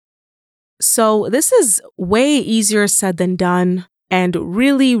So this is way easier said than done and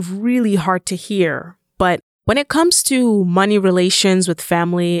really, really hard to hear. But when it comes to money relations with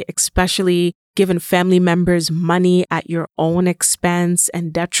family, especially giving family members money at your own expense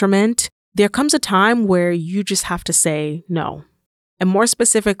and detriment, there comes a time where you just have to say no. And more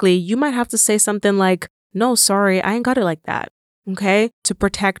specifically, you might have to say something like, no, sorry, I ain't got it like that. Okay? To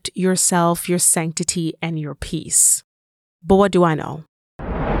protect yourself, your sanctity, and your peace. But what do I know?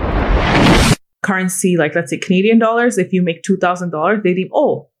 Currency, like let's say Canadian dollars, if you make $2,000, they deem,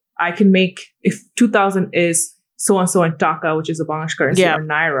 I can make, if 2,000 is so-and-so in Taka, which is a Bangladesh currency, or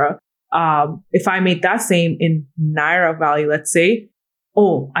Naira. If I made that same in Naira value, let's say,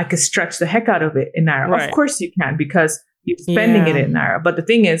 I could stretch the heck out of it in Naira. Right. Of course you can, because you're spending it in Naira. But the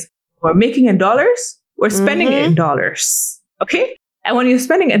thing is, we're making in dollars, we're spending it in dollars. Okay? And when you're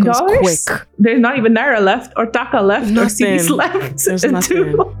spending in dollars, there's not even Naira left or Taka left or cedis left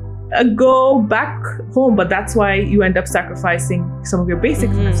to go back home. But that's why you end up sacrificing some of your basic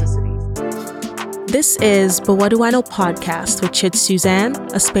necessities. This is But What Do I Know podcast with Chid Suzanne,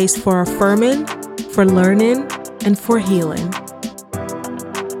 a space for affirming, for learning, and for healing.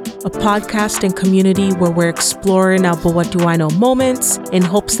 A podcast and community where we're exploring our But What Do I Know moments in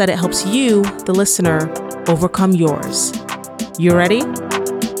hopes that it helps you, the listener, overcome yours. You ready?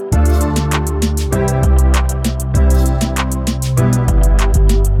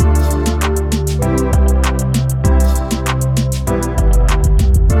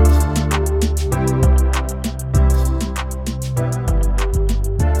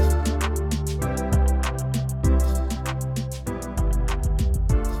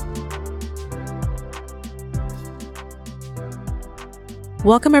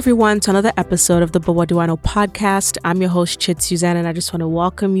 Welcome everyone to another episode of the But What Do I Know podcast. I'm your host, Chid Suzanne, and I just want to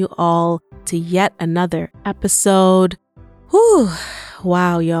welcome you all to yet another episode. Whew.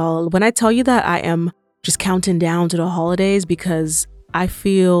 Wow, y'all. When I tell you that I am just counting down to the holidays because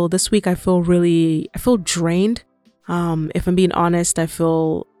this week I feel drained. If I'm being honest, I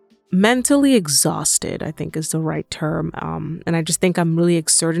feel mentally exhausted, I think is the right term. And I just think I'm really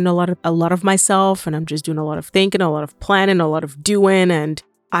exerting a lot of myself, and I'm just doing a lot of thinking, a lot of planning, a lot of doing, and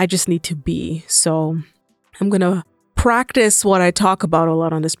I just need to be. So I'm going to practice what I talk about a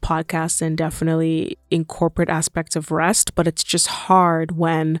lot on this podcast and definitely incorporate aspects of rest, but it's just hard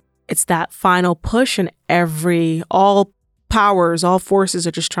when it's that final push and all forces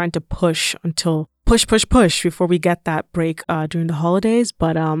are just trying to push until push before we get that break during the holidays.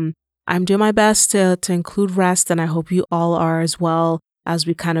 But I'm doing my best to include rest, and I hope you all are as well, as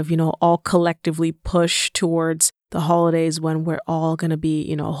we kind of, all collectively push towards the holidays when we're all going to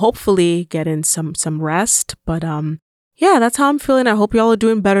be, hopefully getting some rest. But yeah, that's how I'm feeling. I hope you all are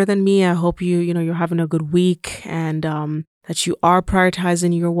doing better than me. I hope you're having a good week, and that you are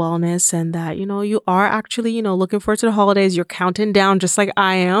prioritizing your wellness, and that, you are actually, looking forward to the holidays. You're counting down just like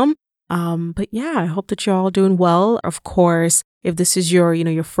I am. But yeah, I hope that you're all doing well. Of course, if this is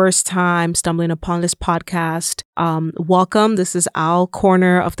your first time stumbling upon this podcast, welcome. This is our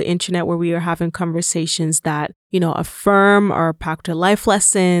corner of the internet where we are having conversations that, affirm our practical life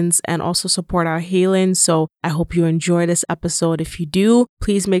lessons and also support our healing. So I hope you enjoy this episode. If you do,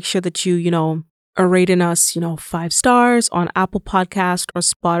 please make sure that you are rating us, 5 stars on Apple Podcast or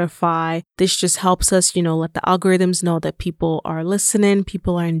Spotify. This just helps us, let the algorithms know that people are listening,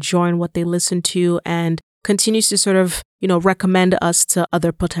 people are enjoying what they listen to, and continues to sort of, recommend us to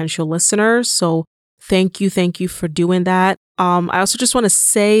other potential listeners. So thank you for doing that. I also just want to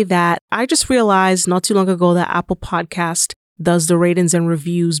say that I just realized not too long ago that Apple Podcast does the ratings and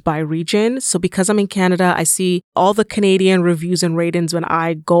reviews by region. So because I'm in Canada, I see all the Canadian reviews and ratings when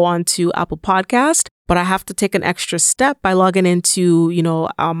I go onto Apple Podcast, but I have to take an extra step by logging into,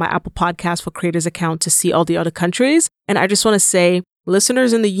 my Apple Podcast for Creators account to see all the other countries. And I just want to say,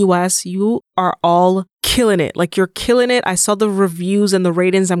 listeners in the US, you are all killing it. Like, you're killing it. I saw the reviews and the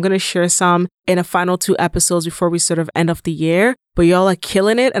ratings. I'm going to share some in a final 2 episodes before we sort of end of the year. But y'all are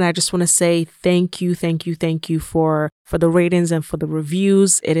killing it. And I just want to say thank you for the ratings and for the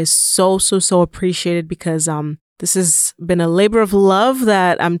reviews. It is so appreciated, because this has been a labor of love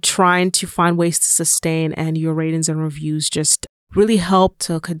that I'm trying to find ways to sustain. And your ratings and reviews just really help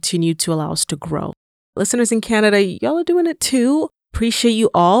to continue to allow us to grow. Listeners in Canada, y'all are doing it too. Appreciate you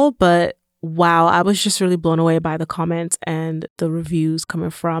all, but wow, I was just really blown away by the comments and the reviews coming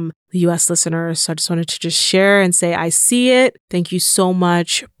from the US listeners. So I just wanted to just share and say, I see it. Thank you so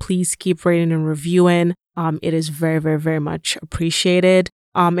much. Please keep rating and reviewing. It is very much appreciated.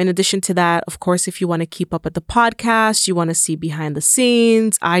 In addition to that, of course, if you want to keep up with the podcast, you want to see behind the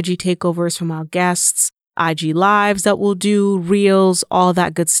scenes, IG takeovers from our guests, IG lives that we'll do, reels, all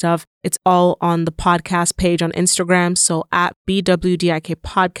that good stuff. It's all on the podcast page on Instagram. So at BWDIK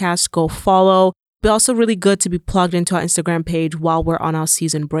podcast, go follow. Be also really good to be plugged into our Instagram page while we're on our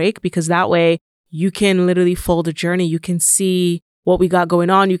season break, because that way you can literally follow the journey. You can see what we got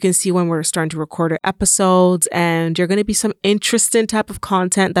going on. You can see when we're starting to record our episodes, and you're going to be some interesting type of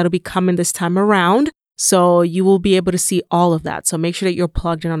content that'll be coming this time around. So you will be able to see all of that. So make sure that you're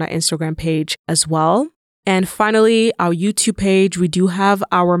plugged in on our Instagram page as well. And finally, our YouTube page, we do have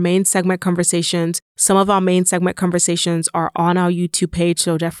our main segment conversations. Some of our main segment conversations are on our YouTube page.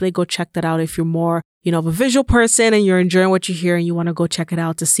 So definitely go check that out if you're more, of a visual person and you're enjoying what you hear and you want to go check it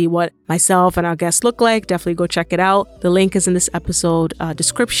out to see what myself and our guests look like. Definitely go check it out. The link is in this episode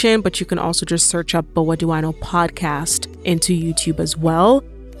description, but you can also just search up But What Do I Know podcast into YouTube as well.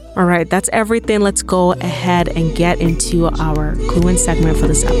 All right, that's everything. Let's go ahead and get into our clue in segment for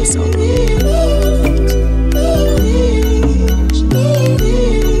this episode.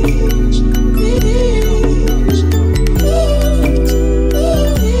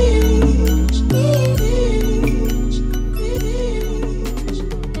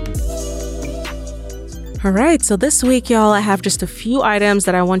 All right, so this week, y'all, I have just a few items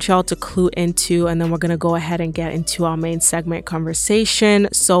that I want y'all to clue into, and then we're going to go ahead and get into our main segment conversation.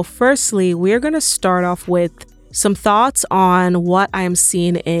 So firstly, we're going to start off with some thoughts on what I'm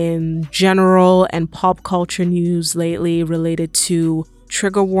seeing in general and pop culture news lately related to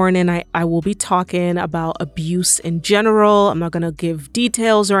trigger warning. I will be talking about abuse in general. I'm not going to give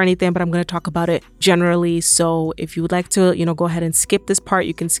details or anything, but I'm going to talk about it generally. So if you would like to, go ahead and skip this part,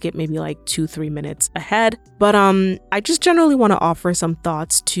 you can skip maybe like 2-3 minutes ahead. But I just generally want to offer some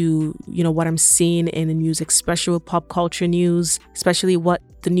thoughts to, what I'm seeing in the news, especially with pop culture news, especially what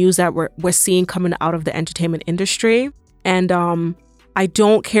the news that we're seeing coming out of the entertainment industry. And I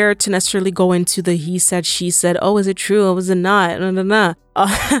don't care to necessarily go into the he said, she said, oh, is it true? Oh, is it not? No.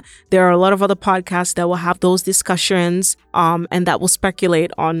 There are a lot of other podcasts that will have those discussions and that will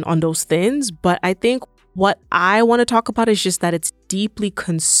speculate on those things. But I think what I want to talk about is just that it's deeply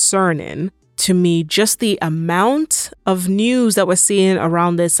concerning to me, just the amount of news that we're seeing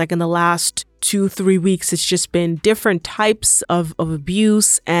around this, like in the last 2-3 weeks. It's just been different types of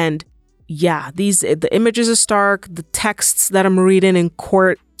abuse. And yeah, the images are stark. The texts that I'm reading in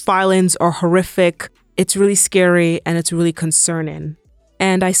court filings are horrific. It's really scary and it's really concerning.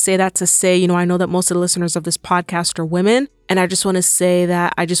 And I say that to say, I know that most of the listeners of this podcast are women. And I just want to say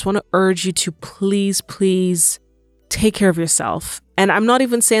that I just want to urge you to please take care of yourself. And I'm not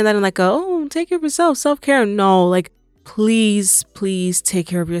even saying that in like, take care of yourself, self-care. No, like, please take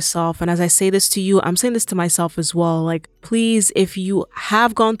care of yourself. And as I say this to you, I'm saying this to myself as well. Like, please, if you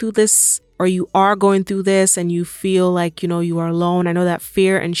have gone through this or you are going through this and you feel like, you are alone, I know that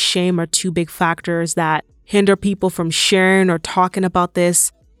fear and shame are two big factors that hinder people from sharing or talking about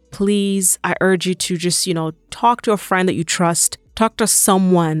this. Please, I urge you to just, talk to a friend that you trust, talk to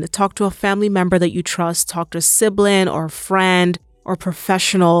someone, talk to a family member that you trust, talk to a sibling or a friend or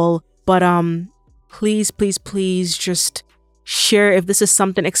professional. But please just share if this is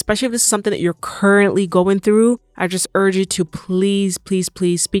something, especially if this is something that you're currently going through. I just urge you to please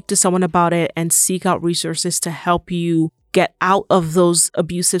speak to someone about it and seek out resources to help you get out of those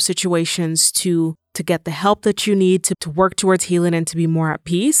abusive situations, to get the help that you need to work towards healing and to be more at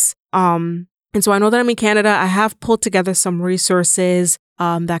peace. And so I know that I'm in Canada. I have pulled together some resources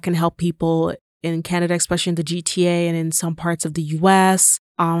that can help people in Canada, especially in the GTA and in some parts of the US.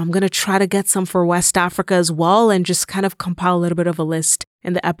 I'm going to try to get some for West Africa as well and just kind of compile a little bit of a list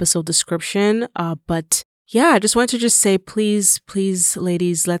in the episode description. But yeah, I just wanted to just say, please,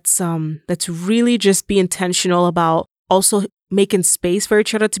 ladies, let's really just be intentional about also making space for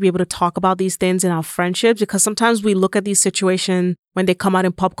each other to be able to talk about these things in our friendships, because sometimes we look at these situations when they come out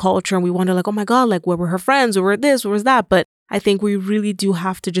in pop culture and we wonder like, oh my God, like where were her friends? Where were this? Where was that? But I think we really do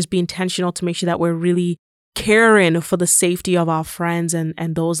have to just be intentional to make sure that we're really caring for the safety of our friends and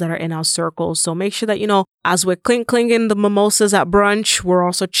those that are in our circles. So make sure that, as we're clinging the mimosas at brunch, we're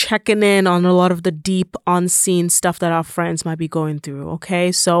also checking in on a lot of the deep unseen stuff that our friends might be going through.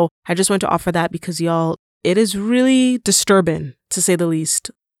 Okay. So I just want to offer that because y'all, it is really disturbing to say the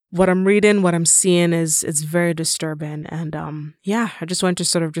least. What I'm reading, what I'm seeing is very disturbing. And I just wanted to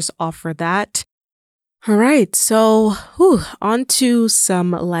sort of just offer that. All right, so on to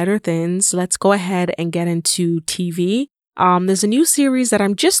some lighter things. Let's go ahead and get into TV. There's a new series that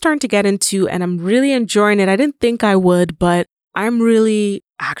I'm just starting to get into and I'm really enjoying it. I didn't think I would, but I'm really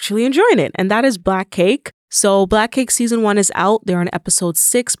actually enjoying it. And that is Black Cake. So Black Cake season 1 is out. They're on episode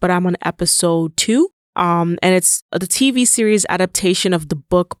 6, but I'm on episode 2. And it's the TV series adaptation of the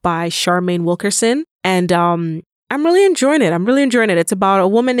book by Charmaine Wilkerson. And I'm really enjoying it. It's about a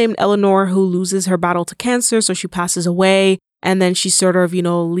woman named Eleanor who loses her battle to cancer, so she passes away. And then she sort of,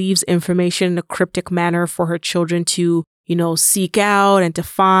 leaves information in a cryptic manner for her children to, seek out and to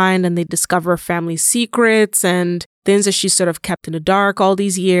find. And they discover family secrets and things that she's sort of kept in the dark all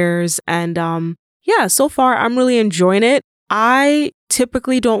these years. And so far, I'm really enjoying it. I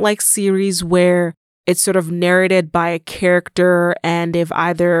typically don't like series where it's sort of narrated by a character and they've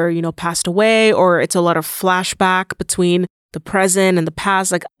either, passed away or it's a lot of flashback between the present and the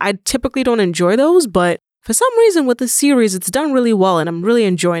past. Like, I typically don't enjoy those, but for some reason with this series, it's done really well and I'm really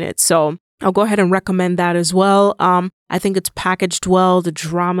enjoying it. So I'll go ahead and recommend that as well. I think it's packaged well. The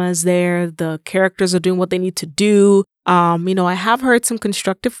drama is there. The characters are doing what they need to do. I have heard some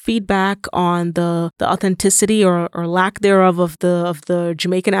constructive feedback on the authenticity or lack thereof of the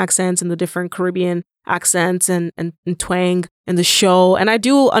Jamaican accents and the different Caribbean accents and twang in the show. And I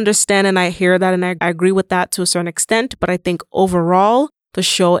do understand and I hear that and I agree with that to a certain extent. But I think overall, the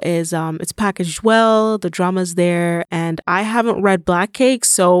show is it's packaged well. The drama's there. And I haven't read Black Cake,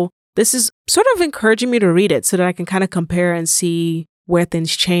 so this is sort of encouraging me to read it so that I can kind of compare and see where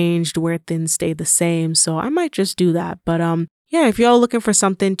things changed, where things stayed the same. So I might just do that. But if you're all looking for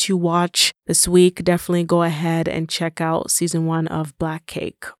something to watch this week, definitely go ahead and check out season 1 of Black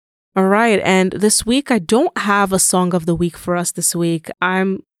Cake. All right. And this week, I don't have a song of the week for us this week.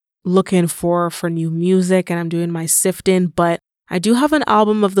 I'm looking for new music and I'm doing my sifting, but I do have an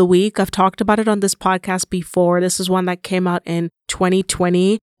album of the week. I've talked about it on this podcast before. This is one that came out in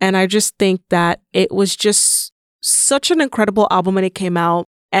 2020. And I just think that it was just such an incredible album when it came out.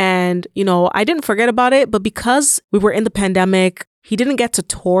 And, I didn't forget about it, but because we were in the pandemic, he didn't get to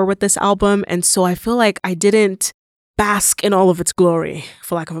tour with this album. And so I feel like I didn't bask in all of its glory,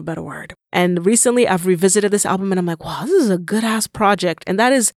 for lack of a better word. And recently I've revisited this album and I'm like, wow, this is a good ass project. And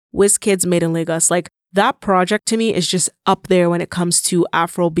that is WizKid's Made in Lagos. Like, that project to me is just up there when it comes to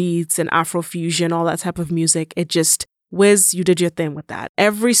Afro beats and Afro fusion, all that type of music. It just, Wiz, you did your thing with that.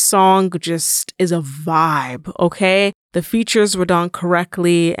 Every song just is a vibe, okay? The features were done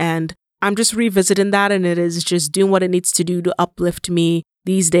correctly and I'm just revisiting that and it is just doing what it needs to do to uplift me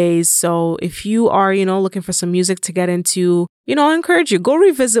these days. So if you are, looking for some music to get into, I encourage you, go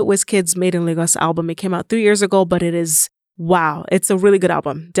revisit WizKid's Made in Lagos album. It came out 3 years ago, but it is, wow, it's a really good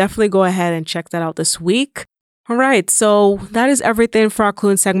album. Definitely go ahead and check that out this week. All right, so that is everything for our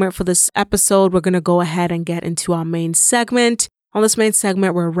Clue In segment for this episode. We're going to go ahead and get into our main segment. On this main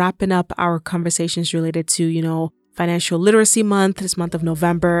segment, we're wrapping up our conversations related to, Financial Literacy Month, this month of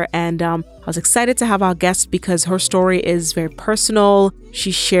November. And I was excited to have our guest because her story is very personal.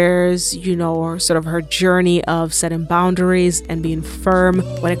 She shares, sort of her journey of setting boundaries and being firm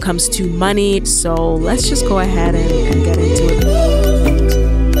when it comes to money. So let's just go ahead and get into it.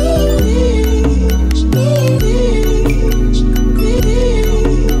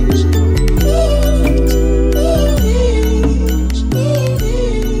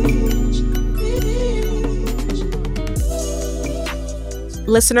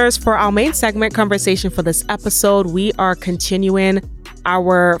 Listeners, for our main segment conversation for this episode, we are continuing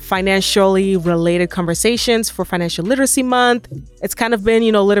our financially related conversations for Financial Literacy Month. It's kind of been,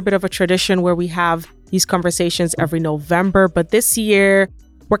 a little bit of a tradition where we have these conversations every November, but this year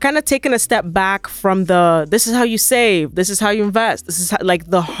we're kind of taking a step back from this is how you save, this is how you invest, this is how, like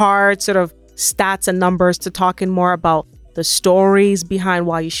the hard sort of stats and numbers to talking more about the stories behind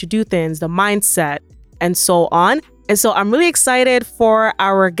why you should do things, the mindset, and so on. And so I'm really excited for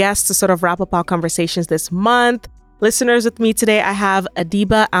our guests to sort of wrap up our conversations this month. Listeners, with me today, I have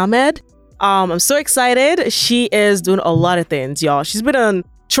Adiba Ahmed. I'm so excited. She is doing a lot of things, y'all. She's been on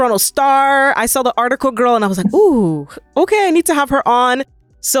Toronto Star. I saw the article, girl, and I was like, ooh, okay, I need to have her on.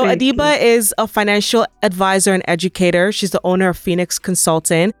 So Adiba is a financial advisor and educator. She's the owner of Phoenix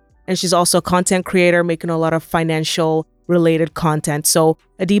Consulting, and she's also a content creator making a lot of financial related content. So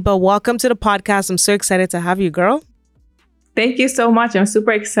Adiba, welcome to the podcast. I'm so excited to have you, girl. Thank you so much. I'm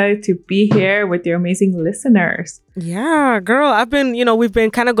super excited to be here with your amazing listeners. Yeah, girl, we've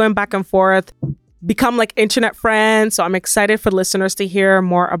been kind of going back and forth, become like internet friends. So I'm excited for listeners to hear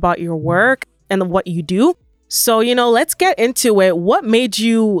more about your work and what you do. So, let's get into it. What made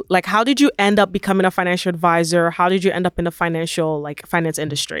you, how did you end up becoming a financial advisor? How did you end up in the finance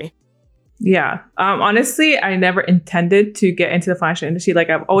industry? Yeah. Honestly, I never intended to get into the financial industry.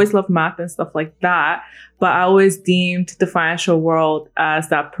 I've always loved math and stuff like that. But I always deemed the financial world as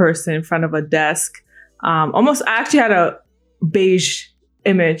that person in front of a desk. I actually had a beige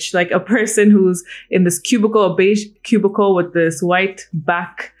image, like a person who's in this cubicle, a beige cubicle with this white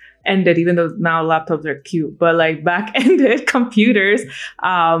back ended, even though now laptops are cute, but like back ended computers,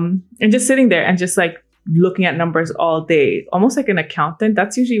 and just sitting there and just like looking at numbers all day, almost like an accountant.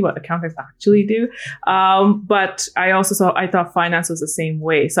 That's usually what accountants actually do. But I thought finance was the same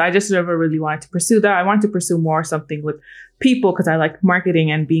way. So I just never really wanted to pursue that. I wanted to pursue more something with people because I like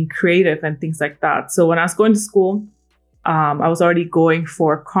marketing and being creative and things like that. So when I was going to school, I was already going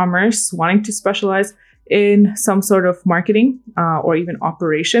for commerce, wanting to specialize in some sort of marketing or even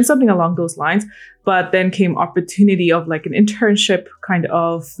operation, something along those lines. But then came opportunity of like an internship kind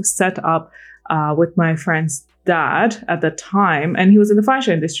of setup with my friend's dad at the time, and he was in the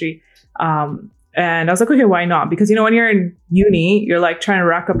fashion industry. And I was like, okay, why not? Because, when you're in uni, you're like trying to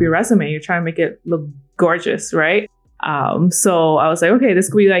rack up your resume. You're trying to make it look gorgeous, right? So I was like, okay, this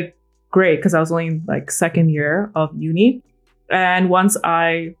could be like great because I was only like second year of uni. And once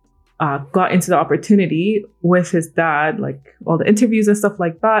I got into the opportunity with his dad, like all the interviews and stuff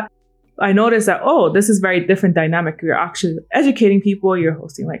like that, I noticed that, this is very different dynamic. You're actually educating people, you're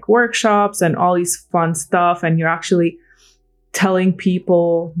hosting like workshops and all these fun stuff, and you're actually telling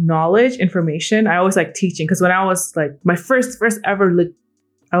people knowledge, information. I always like teaching because when I was like my first ever,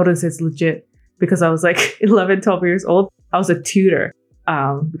 I wouldn't say it's legit because I was like 11, 12 years old. I was a tutor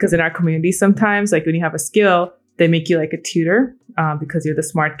because in our community, sometimes like when you have a skill, they make you like a tutor because you're the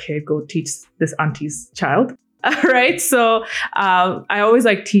smart kid, go teach this auntie's child. Right. So I always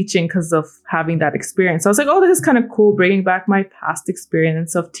like teaching because of having that experience. So I was like, this is kind of cool, bringing back my past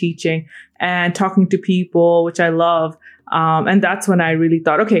experience of teaching and talking to people, which I love. And that's when I really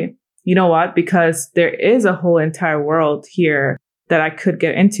thought, okay, you know what? Because there is a whole entire world here that I could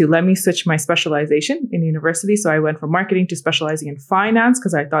get into. Let me switch my specialization in university. So I went from marketing to specializing in finance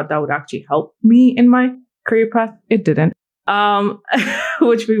because I thought that would actually help me in my career path. It didn't,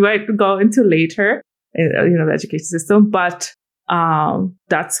 which we might go into later. The education system. But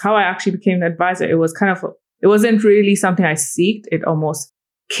that's how I actually became an advisor. It wasn't really something I seeked. It almost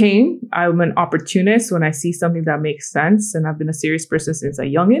came. I'm an opportunist when I see something that makes sense. And I've been a serious person since a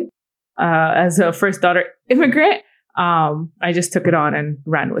youngin. As a first daughter immigrant, I just took it on and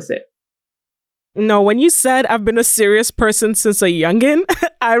ran with it. No, when you said I've been a serious person since a youngin,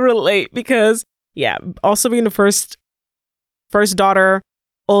 I relate because, also being the first daughter,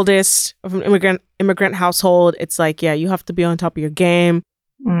 oldest of an immigrant household, it's like, you have to be on top of your game.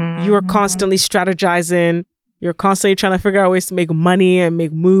 Mm-hmm. You are constantly strategizing. You're constantly trying to figure out ways to make money and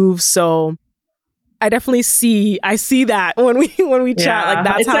make moves. So I definitely see that when we chat, like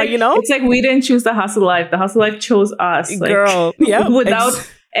that's how, It's like we didn't choose the hustle life. The hustle life chose us. Girl, without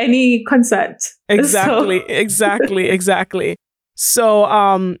any consent. Exactly. So,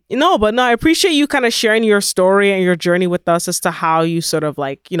 I appreciate you kind of sharing your story and your journey with us as to how you sort of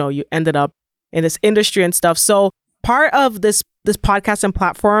like, you ended up in this industry and stuff. So part of this podcast and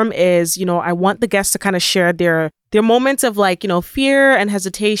platform is, I want the guests to kind of share their moments of like, fear and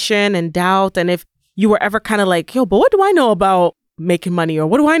hesitation and doubt. And if you were ever kind of like, but what do I know about making money? Or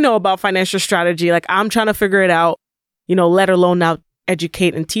what do I know about financial strategy? Like I'm trying to figure it out, let alone now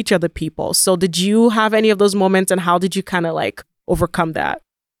educate and teach other people. So did you have any of those moments and how did you kind of like overcome that?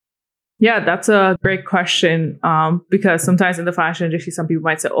 Yeah, that's a great question. Because sometimes in the fashion industry, some people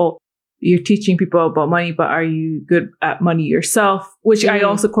might say, you're teaching people about money, but are you good at money yourself? Which I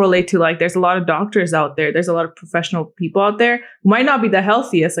also correlate to, like, there's a lot of doctors out there. There's a lot of professional people out there who might not be the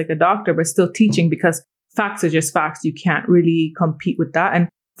healthiest, like a doctor, but still teaching because facts are just facts. You can't really compete with that. And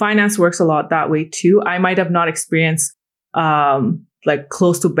finance works a lot that way too. I might have not experienced like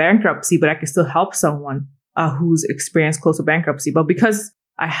close to bankruptcy, but I can still help someone who's experienced close to bankruptcy. But because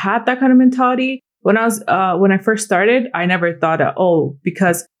I had that kind of mentality when I first started, I never thought that,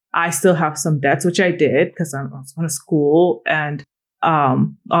 because I still have some debts, which I did because I was going to school. And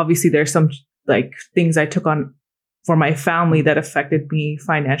obviously there's some like things I took on for my family that affected me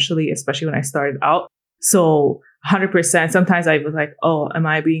financially, especially when I started out. So 100%, sometimes I was like, am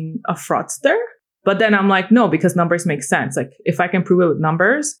I being a fraudster? But then I'm like, no, because numbers make sense. Like if I can prove it with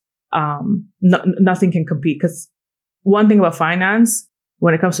numbers, nothing can compete. Because one thing about finance,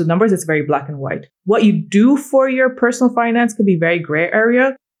 when it comes to numbers, it's very black and white. What you do for your personal finance could be very gray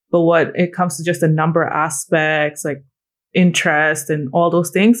area. But when it comes to just the number aspects, like interest and all those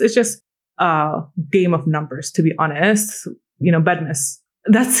things, it's just a game of numbers, to be honest, bedness.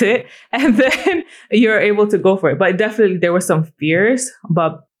 That's it. And then you're able to go for it. But definitely there were some fears,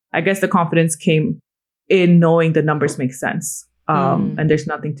 but I guess the confidence came in knowing the numbers make sense. And there's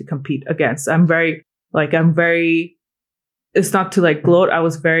nothing to compete against. It's not to like gloat. I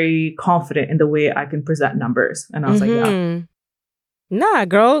was very confident in the way I can present numbers. And I was like, yeah. Nah,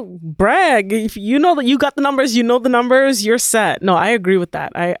 girl, brag. If you know that you got the numbers, you know the numbers, you're set. No, I agree with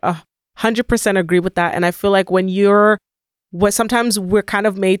that. I 100% agree with that. And I feel like sometimes we're kind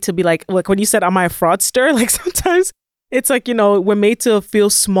of made to be like when you said, am I a fraudster? Like sometimes it's like, we're made to feel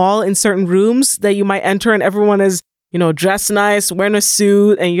small in certain rooms that you might enter and everyone is, dressed nice, wearing a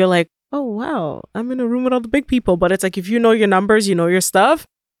suit. And you're like, oh, wow, I'm in a room with all the big people. But it's like, if you know your numbers, you know your stuff,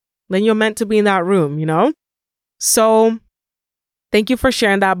 then you're meant to be in that room, So thank you for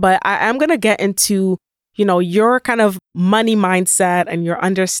sharing that. But I am going to get into, your kind of money mindset and your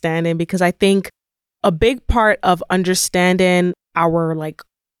understanding, because I think a big part of understanding our like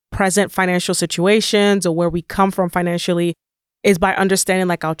present financial situations or where we come from financially is by understanding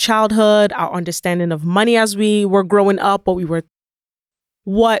like our childhood, our understanding of money as we were growing up, what we were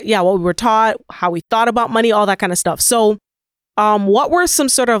taught, how we thought about money, all that kind of stuff. So what were some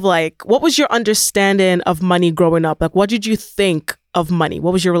sort of like, what was your understanding of money growing up? Like, what did you think of money?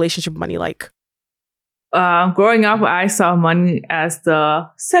 What was your relationship with money like? Growing up, I saw money as the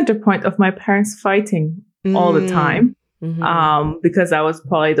center point of my parents fighting all the time. Mm-hmm. Because that was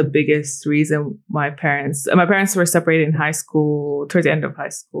probably the biggest reason my parents were separated in high school, towards the end of high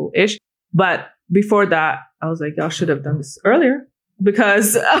school-ish. But before that, I was like, y'all should have done this earlier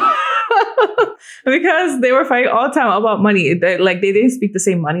because because they were fighting all the time about money. They didn't speak the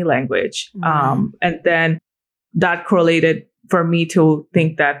same money language. Mm-hmm. And then that correlated for me to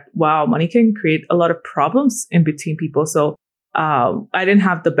think that, wow, money can create a lot of problems in between people. So I didn't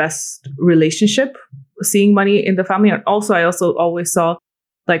have the best relationship seeing money in the family. And also, I also always saw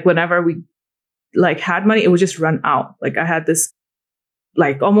like whenever we like had money, it would just run out. Like I had this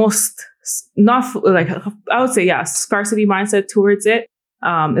like almost not like, I would say, yeah, scarcity mindset towards it.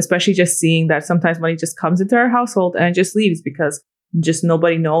 Especially just seeing that sometimes money just comes into our household and it just leaves because just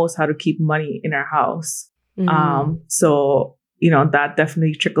nobody knows how to keep money in our house. Mm-hmm. So, that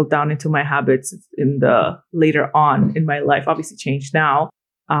definitely trickled down into my habits in the later on in my life. Obviously changed now,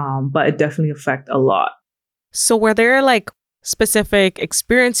 but it definitely affected a lot. So were there like specific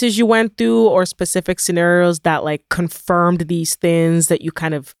experiences you went through or specific scenarios that like confirmed these things that you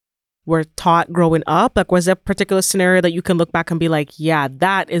kind of were taught growing up? Like, was there a particular scenario that you can look back and be like, yeah,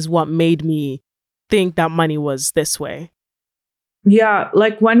 that is what made me think that money was this way? Yeah,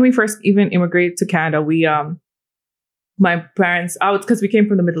 like when we first even immigrated to Canada, we my parents out because we came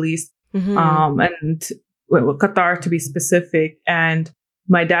from the Middle East, mm-hmm. And Qatar to be specific, and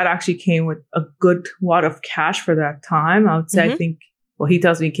my dad actually came with a good wad of cash for that time. I would say, mm-hmm. I think, he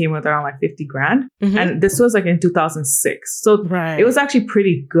tells me he came with around like 50 grand. Mm-hmm. And this was like in 2006. So It was actually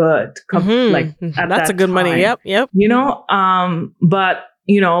pretty good. Mm-hmm. Like at that's a good time. Money. Yep. But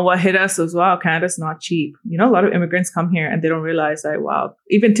what hit us was, wow, Canada's not cheap. A lot of immigrants come here and they don't realize that, wow,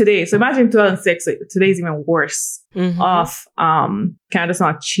 even today. So imagine 2006, like, today's even worse off. Canada's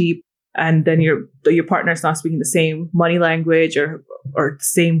not cheap. And then your partner's not speaking the same money language or the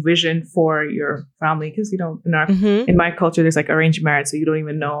same vision for your family. Because, in my culture, there's like arranged marriage. So you don't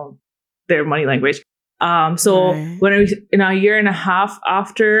even know their money language. When in a year and a half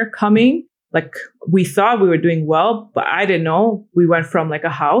after coming, like we thought we were doing well, but I didn't know. We went from like a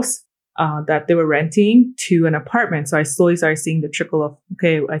house that they were renting to an apartment. So I slowly started seeing the trickle of,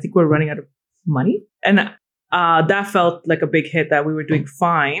 okay, I think we're running out of money. And that felt like a big hit that we were doing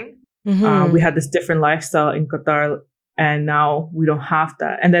fine. Mm-hmm. We had this different lifestyle in Qatar, and now we don't have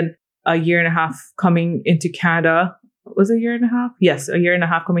that. And then a year and a half coming into Canada, was it a year and a half? Yes, a year and a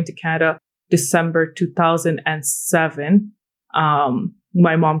half coming to Canada, December 2007.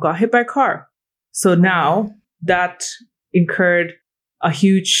 My mom got hit by a car. So now that incurred a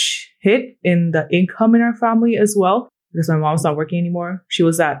huge hit in the income in our family as well, because my mom's not working anymore. She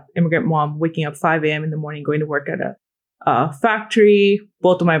was that immigrant mom waking up 5 a.m. in the morning, going to work at a factory.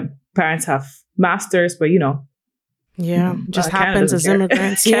 Both of my parents have masters, but just happens as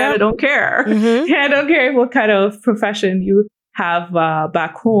immigrants. Canada don't care. Mm-hmm. Canada don't care what kind of profession you have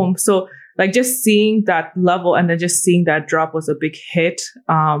back home. So like just seeing that level and then just seeing that drop was a big hit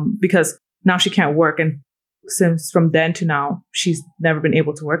because now she can't work. And since from then to now, she's never been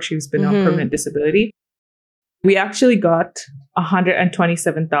able to work. She's been on permanent disability. We actually got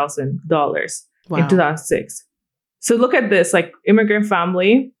 $127,000 in 2006. So look at this, like immigrant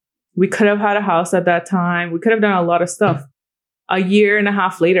family. We could have had a house at that time. We could have done a lot of stuff. A year and a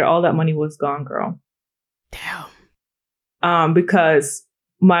half later, all that money was gone, girl. Damn. Because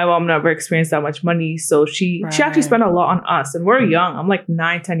my mom never experienced that much money. So she actually spent a lot on us. And we're young. I'm like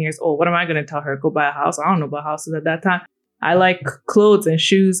 9-10 years old. What am I going to tell her? Go buy a house? I don't know about houses at that time. I like clothes and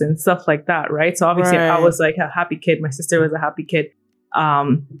shoes and stuff like that, right? So obviously I was like a happy kid. My sister was a happy kid.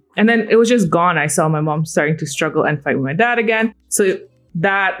 And then it was just gone. I saw my mom starting to struggle and fight with my dad again. So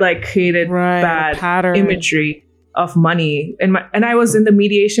that like created bad imagery of money. And I was in the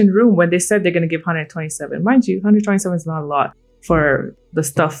mediation room when they said they're going to give 127. Mind you, 127 is not a lot for the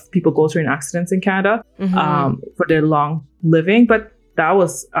stuff people go through in accidents in Canada, for their long living. But that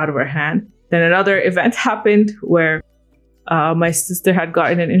was out of our hand. Then another event happened where my sister had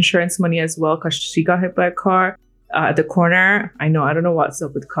gotten an insurance money as well because she got hit by a car at the corner. I don't know what's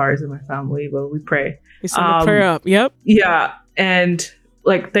up with cars in my family, but we pray. We send a prayer up. Yep. Yeah. And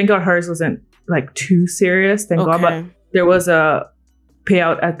like, thank God hers wasn't like too serious. Thank God. But there was a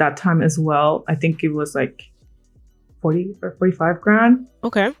payout at that time as well. I think it was like 40 or 45 grand.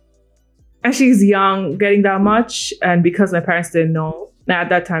 Okay. And she's young, getting that much. And because my parents didn't know, now at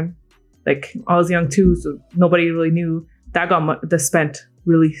that time, like I was young too, so nobody really knew, that got spent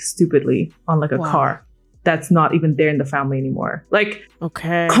really stupidly on like a car that's not even there in the family anymore. Like,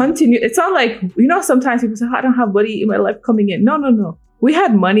 continue. It's not like, sometimes people say, I don't have money in my life coming in. No. We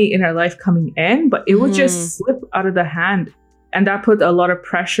had money in our life coming in, but it would just slip out of the hand. And that put a lot of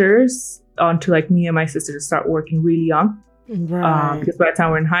pressures onto like me and my sister to start working really young. Right. Because by the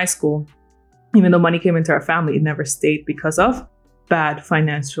time we're in high school, even though money came into our family, it never stayed because of bad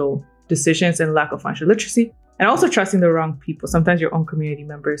financial decisions and lack of financial literacy. And also trusting the wrong people. Sometimes your own community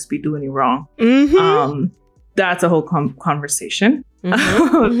members be doing you wrong. That's a whole conversation.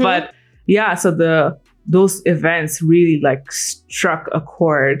 But yeah, so those events really like struck a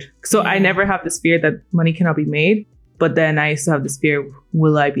chord. So I never have this fear that money cannot be made. But then I used to have this fear,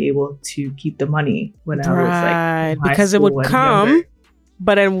 will I be able to keep the money when I was like in because it would come, younger.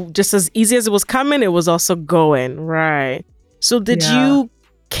 But then just as easy as it was coming, it was also going. Right. So did you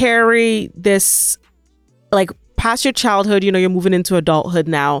carry this, like past your childhood, you're moving into adulthood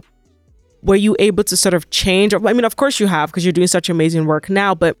now. Were you able to sort of change? I mean, of course you have, because you're doing such amazing work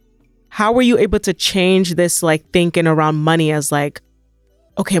now, but how were you able to change this like thinking around money as like,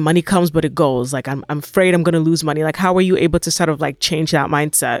 okay, money comes, but it goes. Like, I'm afraid I'm going to lose money. Like, how were you able to sort of like change that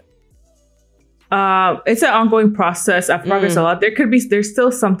mindset? It's an ongoing process. I've progressed a lot. There's still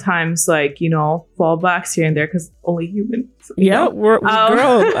sometimes like, fallbacks here and there because only human. Girl,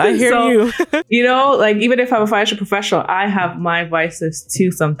 I hear you. Like even if I'm a financial professional, I have my vices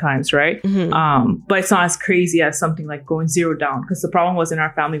too sometimes, right? But it's not as crazy as something like going zero down, because the problem was in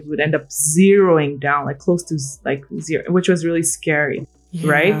our family, we would end up zeroing down, like close to like zero, which was really scary,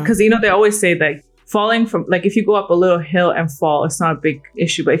 right? Because, they always say that falling from, like, if you go up a little hill and fall, it's not a big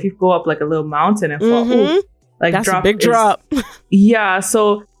issue. But if you go up like a little mountain and fall, like that's a big drop. Yeah.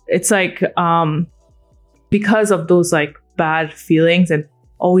 So it's like, because of those like bad feelings and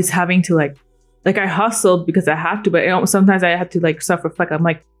always having to like I hustled because I had to, but sometimes I had to like self-reflect. I'm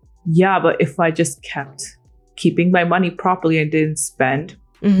like, yeah, but if I just kept keeping my money properly and didn't spend,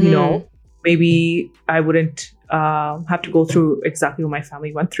 maybe I wouldn't have to go through exactly what my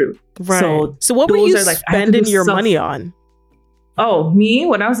family went through. Right. So what were you spending your money on? Oh, me?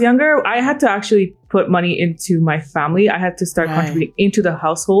 When I was younger, I had to actually put money into my family. I had to start contributing into the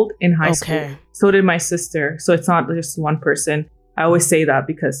household in high school. So did my sister. So it's not just one person. I always say that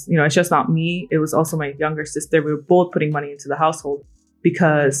because, it's just not me. It was also my younger sister. We were both putting money into the household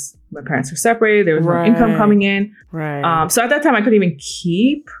because my parents were separated. There was no income coming in. Right. So at that time, I couldn't even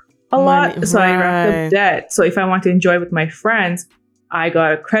keep a lot. So I racked up debt. So if I want to enjoy with my friends, I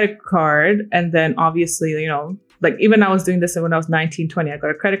got a credit card. And then obviously, like even I was doing this when I was 19, 20, I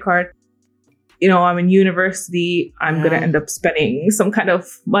got a credit card. I'm in university. I'm going to end up spending some kind of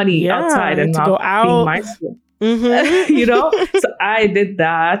money outside and not go out. Being mindful. So I did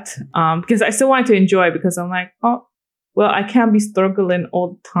that because I still wanted to enjoy, because I'm like, oh, well, I can't be struggling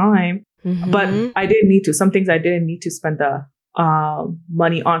all the time. But I didn't need to. Some things I didn't need to spend the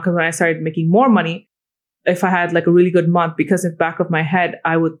money on, because when I started making more money, if I had like a really good month, because in the back of my head,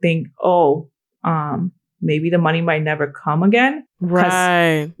 I would think, maybe the money might never come again.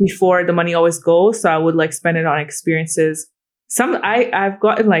 Right. Before, the money always goes. So I would like spend it on experiences. I've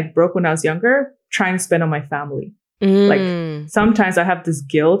gotten like broke when I was younger, trying to spend on my family. Like sometimes I have this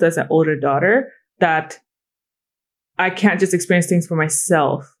guilt as an older daughter that I can't just experience things for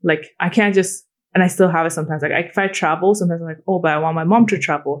myself. Like I can't just, and I still have it sometimes. Like if I travel, sometimes I'm like, oh, but I want my mom to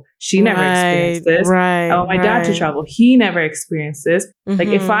travel. She never experienced this. I want my dad to travel. He never experienced this. Like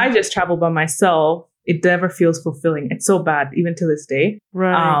if I just travel by myself, it never feels fulfilling. It's so bad, even to this day.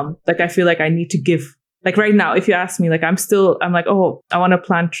 Right. Like I feel like I need to give. Like right now, if you ask me, like I'm like, oh, I want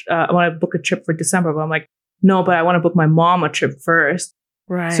to book a trip for December. But I'm like, no, but I want to book my mom a trip first.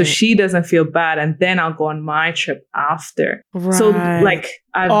 Right. So she doesn't feel bad. And then I'll go on my trip after. Right. So like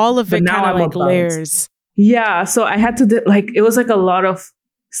all of it kind of like layers. Yeah. So I had to it was like a lot of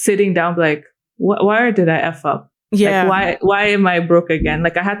sitting down, like, why did I F up? Yeah. Like, why am I broke again?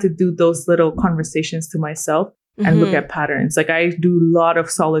 Like I had to do those little conversations to myself and look at patterns. Like I do a lot of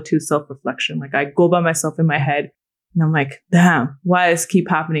solitude self-reflection. Like I go by myself in my head and I'm like, damn, why does this keep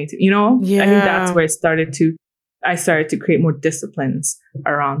happening to, Yeah. I think that's where I started to create more disciplines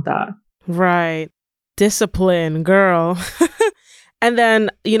around that. Right. Discipline, girl. And then,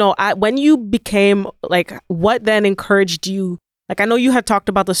 when you became like, what then encouraged you? Like, I know you had talked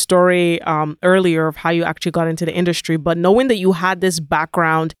about the story earlier of how you actually got into the industry, but knowing that you had this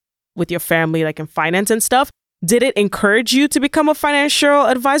background with your family, like in finance and stuff, did it encourage you to become a financial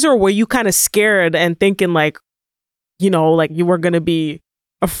advisor, or were you kind of scared and thinking like, like you were going to be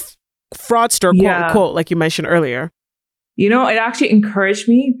a fraudster, quote unquote, like you mentioned earlier? It actually encouraged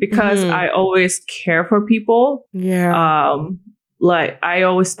me because I always care for people. Yeah. Like I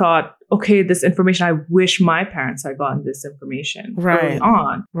always thought, okay, this information, I wish my parents had gotten this information early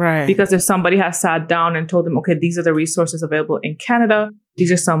on. Right. Because if somebody has sat down and told them, okay, these are the resources available in Canada,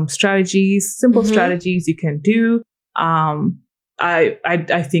 these are some strategies, simple strategies you can do. I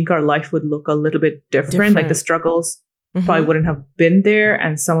think our life would look a little bit different. Like the struggles probably wouldn't have been there.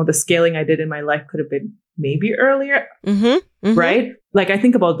 And some of the scaling I did in my life could have been maybe earlier. Right? Like I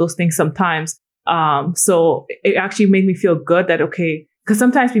think about those things sometimes. So it actually made me feel good that, okay, because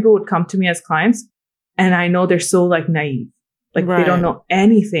sometimes people would come to me as clients and I know they're so like naive, like they don't know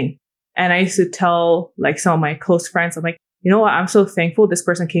anything. And I used to tell like some of my close friends, I'm like, you know what? I'm so thankful this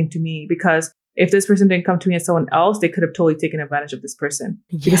person came to me, because if this person didn't come to me as someone else, they could have totally taken advantage of this person.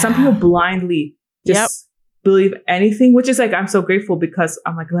 Because some people blindly just believe anything, which is like, I'm so grateful because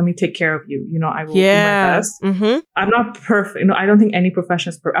I'm like, let me take care of you. I will do my best. I'm not perfect. I don't think any profession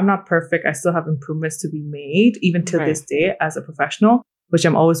is perfect. I'm not perfect. I still have improvements to be made, even to this day as a professional, which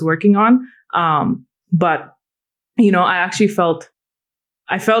I'm always working on. But, I actually felt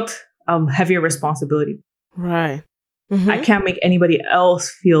heavier responsibility. Right. I can't make anybody else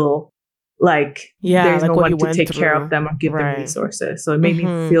feel like there's no one to take care of them or give them resources. So it made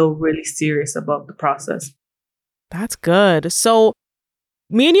me feel really serious about the process. That's good. So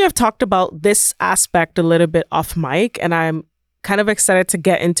me and you have talked about this aspect a little bit off mic, and I'm kind of excited to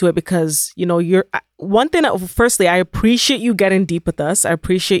get into it because, you're one thing. Firstly, I appreciate you getting deep with us. I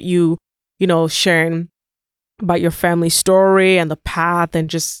appreciate you, sharing about your family story and the path and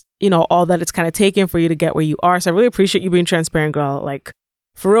just, all that it's kind of taken for you to get where you are. So I really appreciate you being transparent, girl. Like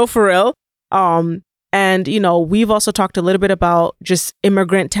for real. And, we've also talked a little bit about just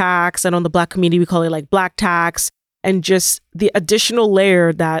immigrant tax, and on the Black community, we call it like Black tax, and just the additional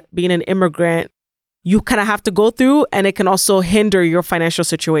layer that being an immigrant, you kind of have to go through, and it can also hinder your financial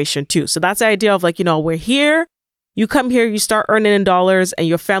situation too. So that's the idea of like, we're here, you come here, you start earning in dollars, and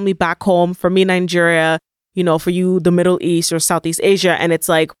your family back home, for me, Nigeria, for you, the Middle East or Southeast Asia. And it's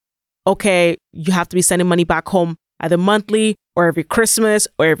like, okay, you have to be sending money back home either monthly or every Christmas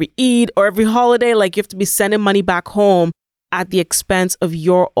or every Eid or every holiday. Like you have to be sending money back home at the expense of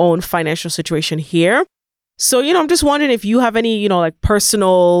your own financial situation here. So, I'm just wondering if you have any, like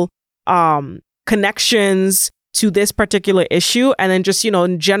personal connections to this particular issue, and then just,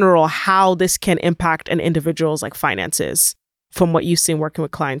 in general, how this can impact an individual's like finances from what you've seen working with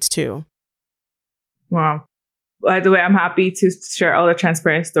clients too. Wow. By the way, I'm happy to share all the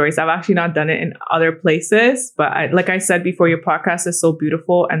transparent stories. I've actually not done it in other places, but like I said before, your podcast is so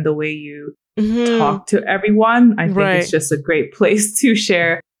beautiful, and the way you talk to everyone, I think it's just a great place to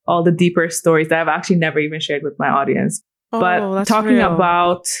share all the deeper stories that I've actually never even shared with my audience. But talking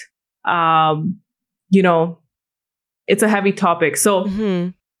about, it's a heavy topic. So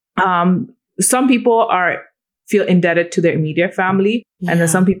some people feel indebted to their immediate family. And then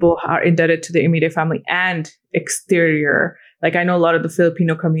some people are indebted to their immediate family and exterior. Like I know a lot of the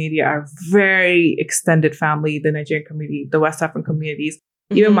Filipino community are very extended family, the Nigerian community, the West African communities,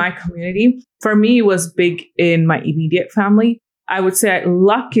 even my community. For me, it was big in my immediate family. I would say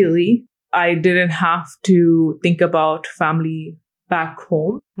luckily, I didn't have to think about family back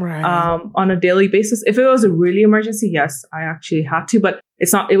home on a daily basis. If it was a really emergency, yes, I actually had to, but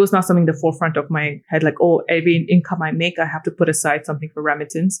it was not something the forefront of my head, like, oh, every income I make, I have to put aside something for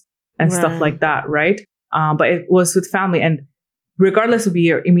remittance and stuff like that, right? But it was with family, and regardless of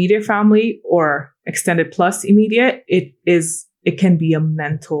your immediate family or extended plus immediate, it can be a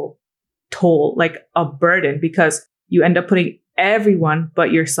mental toll, like a burden, because you end up putting everyone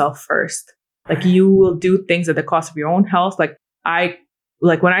but yourself first. Like you will do things at the cost of your own health. Like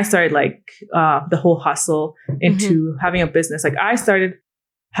when I started the whole hustle into having a business, like I started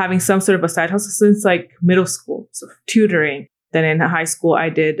having some sort of a side hustle since like middle school. So tutoring, Then in high school, I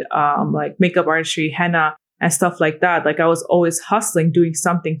did like makeup artistry, henna, and stuff like that. Like I was always hustling, doing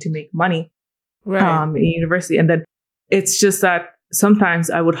something to make money in university. And then it's just that sometimes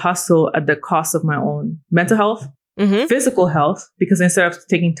I would hustle at the cost of my own mental health, physical health, because instead of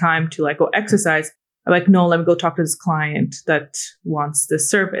taking time to like go exercise, I'm like, no, let me go talk to this client that wants this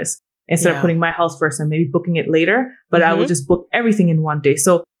service instead of putting my health first and maybe booking it later. But I will just book everything in one day.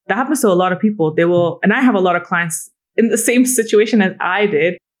 So that happens to a lot of people. They will, and I have a lot of clients in the same situation as I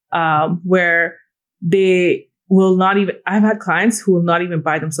did, where they will not even, I've had clients who will not even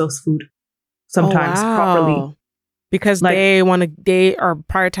buy themselves food sometimes properly. Because like, they are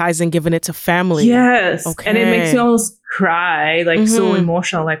prioritizing giving it to family. Yes. Okay. And it makes you almost cry, like so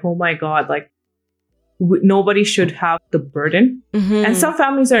emotional, like, oh my God, like nobody should have the burden. And some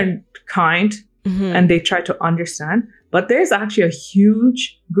families are kind and they try to understand. But there's actually a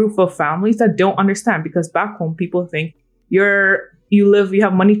huge group of families that don't understand, because back home, people think you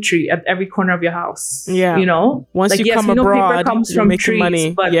have money tree at every corner of your house. Yeah. You know? Once like, you come abroad, paper comes from trees,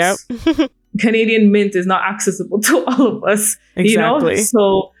 money. But Canadian mint is not accessible to all of us. Exactly. You know?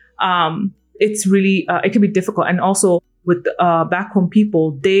 So it's really, it can be difficult. And also with back home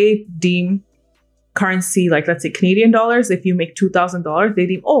people, they deem currency, like let's say Canadian dollars, if you make $2,000, they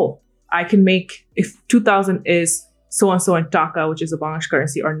deem, I can make, if 2,000 is so-and-so in Taka, which is a Bangladesh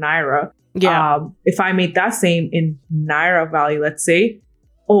currency, or Naira. Yeah. If I made that same in Naira value, let's say,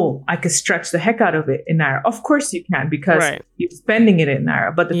 I could stretch the heck out of it in Naira. Of course you can, because you're spending it in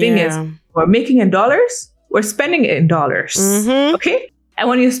Naira. But the thing is, we're making in dollars, we're spending it in dollars. Okay? And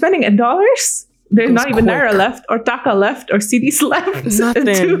when you're spending in dollars, there's not even Naira left, or Taka left, or CDs left. Nothing.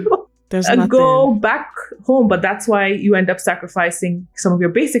 There's nothing. Go back home. But that's why you end up sacrificing some of your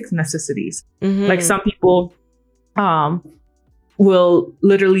basic necessities. Like some people will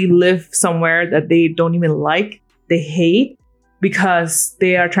literally live somewhere that they don't even like, they hate, because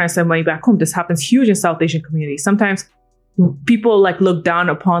they are trying to send money back home. This happens huge in South Asian communities. Sometimes people like look down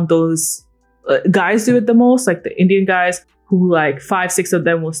upon those guys do it the most, like the Indian guys who like 5-6 of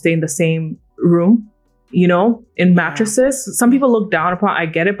them will stay in the same room, you know, in mattresses. Some people look down upon, I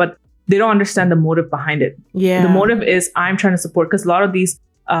get it, but they don't understand the motive behind it. The motive is I'm trying to support, because a lot of these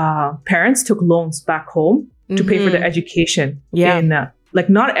parents took loans back home to pay for their education. In like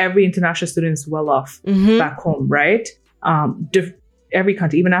not every international student is well off back home, right? Every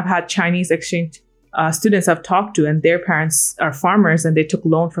country, even I've had Chinese exchange students I've talked to, and their parents are farmers and they took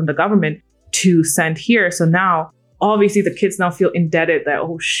loan from the government to send here. So now obviously the kids now feel indebted that,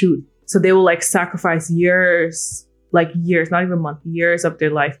 oh shoot. So they will like sacrifice years, not even months, years of their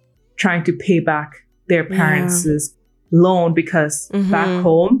life trying to pay back their parents' loan, because back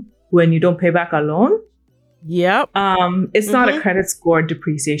home, when you don't pay back a loan, it's not a credit score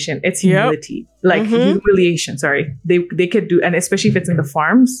depreciation. It's humility, like humiliation. Sorry, they could do, and especially if it's in the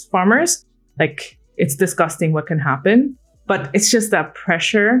farmers, like it's disgusting what can happen. But it's just that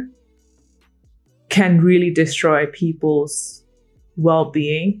pressure can really destroy people's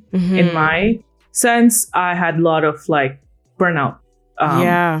well-being. In my sense, I had a lot of like burnout.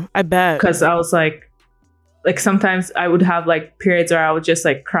 I bet, because I was like sometimes I would have like periods where I would just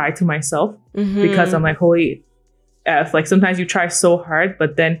like cry to myself because I'm like, holy F, like sometimes you try so hard,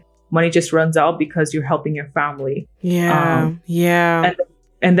 but then money just runs out because you're helping your family. And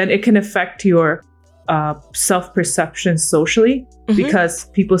then it can affect your self-perception socially, because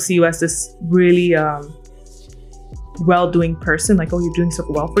people see you as this really well-doing person, like, oh, you're doing so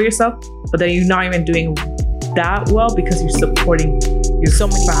well for yourself, but then you're not even doing that well because you're supporting your so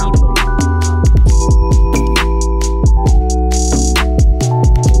many people.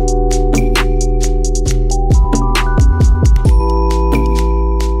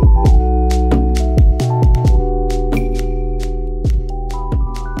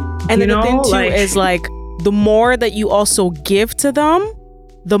 And then the thing too is like, the more that you also give to them,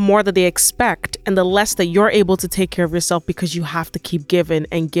 the more that they expect, and the less that you're able to take care of yourself, because you have to keep giving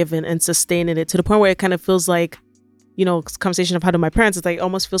and sustaining it, to the point where it kind of feels like, you know, conversation I've had with my parents, it's like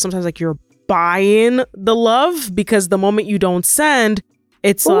almost feels sometimes like you're buying the love, because the moment you don't send,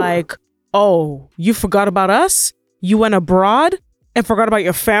 it's like, oh, you forgot about us? You went abroad and forgot about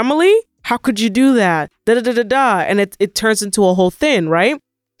your family? How could you do that? And it turns into a whole thing, right?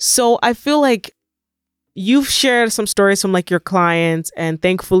 So I feel like you've shared some stories from like your clients, and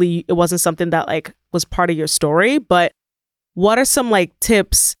thankfully it wasn't something that like was part of your story. But what are some like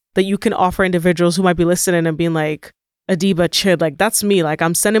tips that you can offer individuals who might be listening and being like, Adiba, Chid, like that's me. Like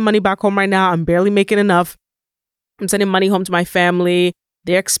I'm sending money back home right now. I'm barely making enough. I'm sending money home to my family.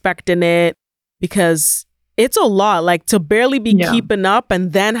 They're expecting it, because it's a lot. Like to barely be keeping up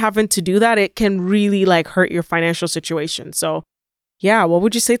and then having to do that, it can really like hurt your financial situation. So yeah, what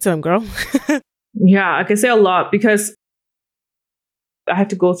would you say to them, girl? Yeah, I can say a lot because I had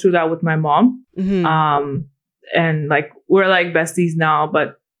to go through that with my mom. Mm-hmm. And like we're like besties now,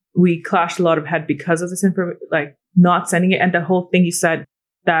 but we clashed a lot of head because of this information, like not sending it. And the whole thing you said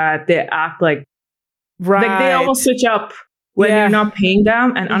that they act like, like they almost switch up when you're not paying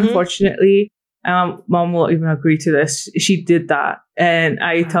them. And unfortunately, mom will even agree to this. She did that. And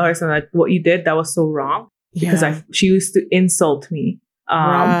I tell her something like, what you did, that was so wrong. Because she used to insult me.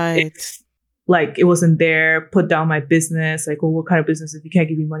 Like it wasn't there, put down my business, like, oh, what kind of business if you can't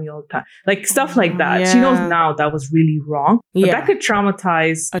give me money all the time? Like stuff like that. She knows now that was really wrong. But that could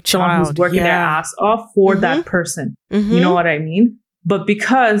traumatize someone who's working their ass off for that person. You know what I mean? But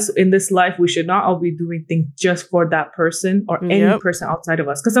because in this life, we should not all be doing things just for that person or any person outside of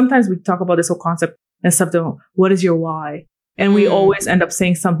us. Because sometimes we talk about this whole concept and stuff, what is your why? And we always end up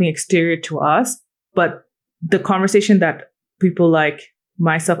saying something exterior to us. But the conversation that people like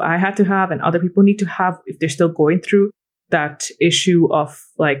myself, I had to have and other people need to have if they're still going through that issue of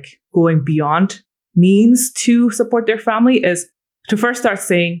like going beyond means to support their family is to first start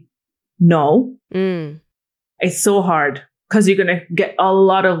saying no. It's so hard because you're going to get a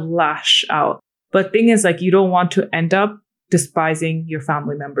lot of lash out. But thing is like, you don't want to end up despising your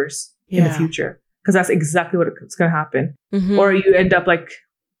family members in the future because that's exactly what's going to happen. Or you end up like,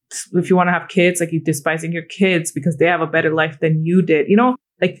 if you want to have kids, like you despising your kids because they have a better life than you did. You know,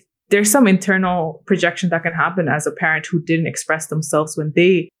 like there's some internal projection that can happen as a parent who didn't express themselves when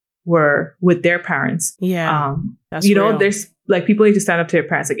they were with their parents. That's you know, real. there's like people need to stand up to their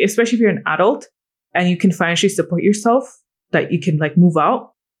parents, like especially if you're an adult and you can financially support yourself, that you can like move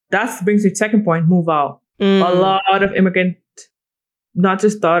out. That brings me to the second point, move out. A lot of immigrant, not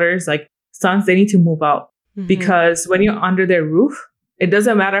just daughters, like sons, they need to move out because when you're under their roof, it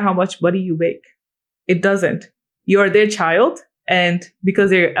doesn't matter how much money you make. It doesn't. You're their child. And because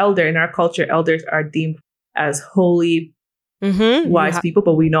they're elder in our culture, elders are deemed as holy, wise people.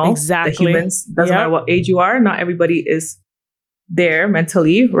 But we know the humans, doesn't matter what age you are, not everybody is there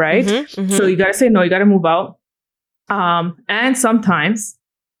mentally, right? So you got to say no, you got to move out. And sometimes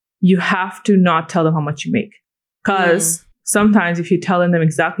you have to not tell them how much you make. Because sometimes if you're telling them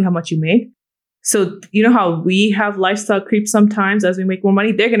exactly how much you make, so you know how we have lifestyle creep sometimes as we make more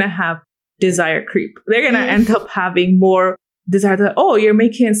money, they're going to have desire creep. They're going to end up having more desire to, oh, you're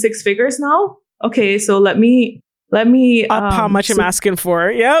making 6 figures now? Okay, so let me up how much I'm asking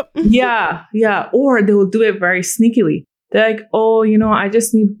for. Yeah. Or they will do it very sneakily. They're like, oh, you know, I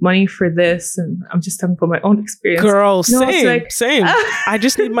just need money for this. And I'm just talking from my own experience. Girl, same. I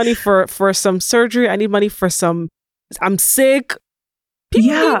just need money for some surgery. I need money for I'm sick.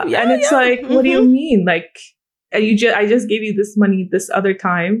 And it's like, what do you mean? Like, I just gave you this money this other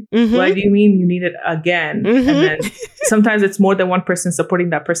time. Why do you mean you need it again? And then sometimes it's more than one person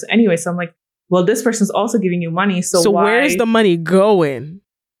supporting that person anyway. So I'm like, well, this person's also giving you money. So why? Where's the money going?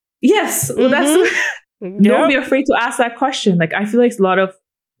 Yes. Well, that's, don't be afraid to ask that question. Like, I feel like a lot of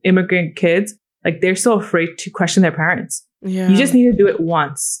immigrant kids, like they're so afraid to question their parents. You just need to do it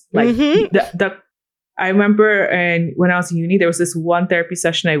once. Like I remember when I was in uni, there was this one therapy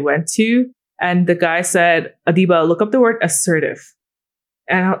session I went to, and the guy said, Adiba, look up the word assertive.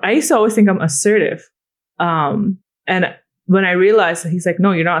 And I used to always think I'm assertive. And when I realized, he's like,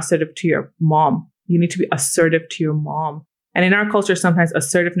 no, you're not assertive to your mom. You need to be assertive to your mom. And in our culture, sometimes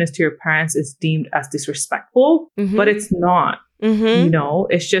assertiveness to your parents is deemed as disrespectful, but it's not. You know,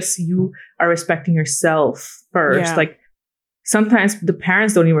 it's just you are respecting yourself first. Like, sometimes the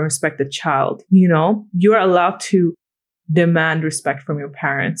parents don't even respect the child, you know? You're allowed to demand respect from your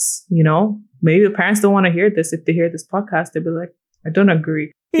parents, you know? Maybe the parents don't want to hear this. If they hear this podcast, they'll be like, I don't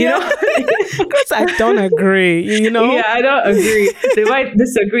agree. You know? Because I don't agree, you know? Yeah, I don't agree. They might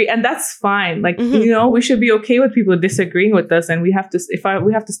disagree. And that's fine. Like, you know, we should be okay with people disagreeing with us. And we have to,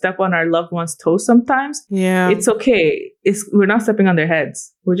 we have to step on our loved ones' toes sometimes. It's okay. We're not stepping on their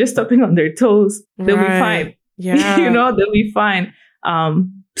heads. We're just stepping on their toes. They'll be fine. You know, they'll be fine.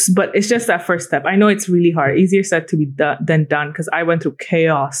 But it's just that first step. I know it's really hard. Easier said to be than done because I went through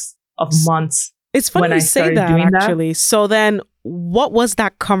chaos of months. It's funny when you say that, actually. So then what was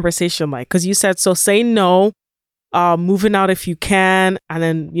that conversation like? Because you said, so say no, moving out if you can, and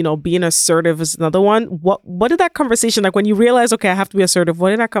then, you know, being assertive is another one. What did that conversation, like when you realize, okay, I have to be assertive,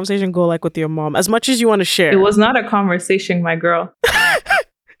 what did that conversation go like with your mom? As much as you want to share. It was not a conversation, my girl.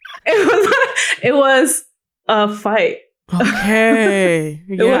 It was a fight. Okay.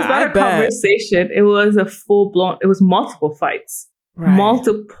 It was not a conversation. It was a full-blown, it was multiple fights.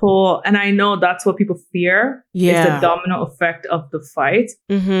 multiple, and I know that's what people fear is the Yeah. domino effect of the fight.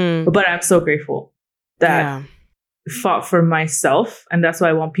 Mm-hmm. But I'm so grateful that Yeah. I fought for myself, and that's what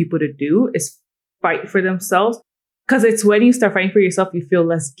I want people to do is fight for themselves. Because it's when you start fighting for yourself, you feel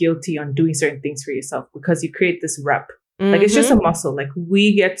less guilty on doing certain things for yourself because you create this rep. Like it's just a muscle. Like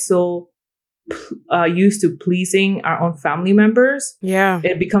we get so used to pleasing our own family members. Yeah.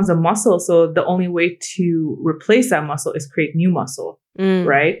 It becomes a muscle. So the only way to replace that muscle is create new muscle,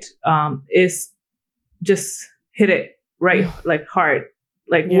 right? Is just hit it right, like hard,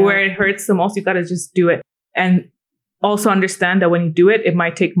 like where it hurts the most. You got to just do it. And also understand that when you do it, it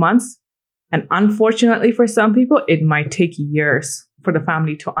might take months. And unfortunately for some people, it might take years for the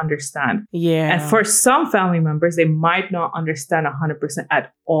family to understand. Yeah. And for some family members, they might not understand 100%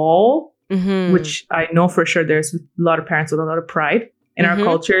 at all, which I know for sure there's a lot of parents with a lot of pride. In our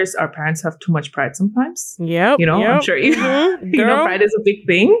cultures, our parents have too much pride sometimes. Yep. You know, I'm sure you know, pride is a big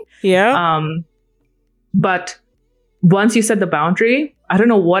thing. Yeah. But once you set the boundary, I don't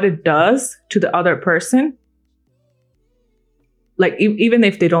know what it does to the other person. Like, even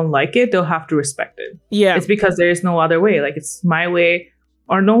if they don't like it, they'll have to respect it. Yeah. It's because there is no other way. Like, it's my way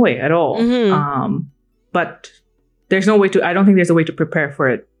or no way at all. But there's no way to, I don't think there's a way to prepare for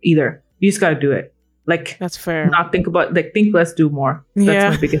it either. You just got to do it. Like, that's fair. Not think about, like, think less, do more.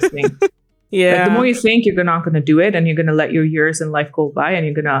 That's my biggest thing. Like, the more you think, you're not going to do it, and you're going to let your years in life go by, and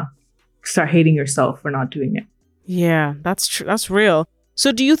you're going to start hating yourself for not doing it. Yeah, that's true. That's real.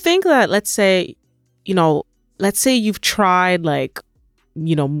 So do you think that, let's say you've tried, like,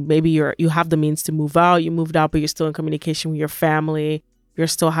 you know, maybe you have the means to move out, you moved out, but you're still in communication with your family. You're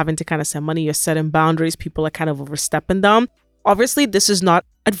still having to kind of send money. You're setting boundaries. People are kind of overstepping them. Obviously, this is not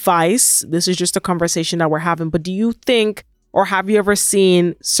advice. This is just a conversation that we're having. But do you think, or have you ever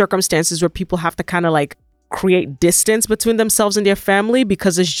seen circumstances where people have to kind of like create distance between themselves and their family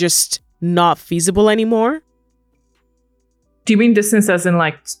because it's just not feasible anymore? Do you mean distance as in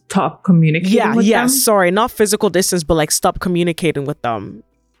like stop communicating with them? Sorry, not physical distance, but like stop communicating with them.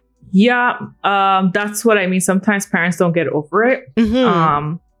 Yeah, that's what I mean. Sometimes parents don't get over it,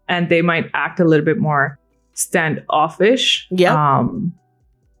 and they might act a little bit more standoffish. Yeah,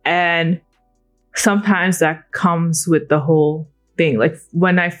 and sometimes that comes with the whole thing. Like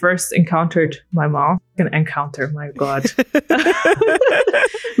when I first encountered my mom, my God,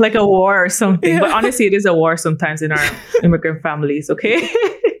 like a war or something. But honestly, it is a war sometimes in our immigrant families. Okay.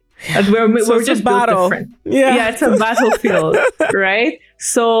 We're just built different. Yeah, it's a battlefield, right?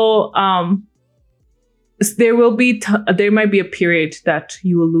 So there might be a period that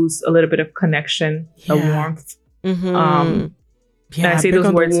you will lose a little bit of connection, a warmth. And I say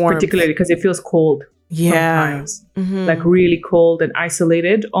those words particularly because it feels cold. Sometimes, like really cold and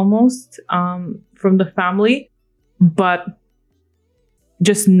isolated almost from the family. But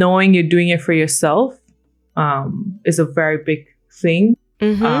just knowing you're doing it for yourself is a very big thing.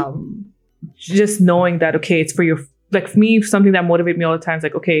 Just knowing that, okay, it's for your, like for me, something that motivates me all the time is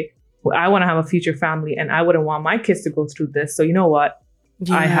like, okay, well, I want to have a future family and I wouldn't want my kids to go through this. So you know what?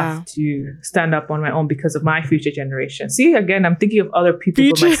 I have to stand up on my own because of my future generation. See, again, I'm thinking of other people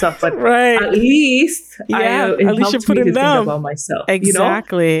but myself, but at least it helps me to think about myself.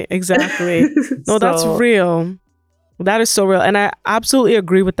 Exactly, you know? Exactly. No, that's real. That is so real. And I absolutely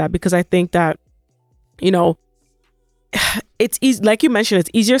agree with that because I think that, you know, it's easy, like you mentioned, it's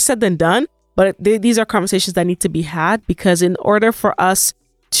easier said than done, but these are conversations that need to be had because in order for us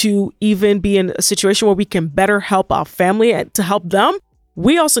to even be in a situation where we can better help our family and to help them,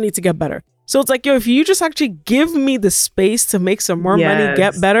 we also need to get better. So it's like, yo, if you just actually give me the space to make some more money,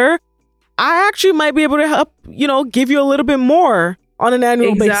 get better, I actually might be able to help, you know, give you a little bit more on an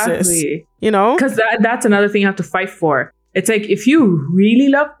annual basis. You know? Because that's another thing you have to fight for. It's like, if you really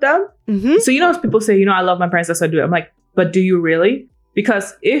love them, so you know, people say, you know, I love my parents, that's what I do. I'm like, but do you really?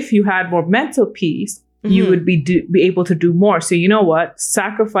 Because if you had more mental peace, you would be able to do more. So you know what?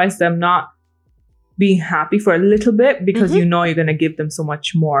 Sacrifice them not being happy for a little bit because you know you're going to give them so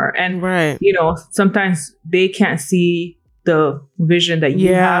much more. And, you know, sometimes they can't see the vision that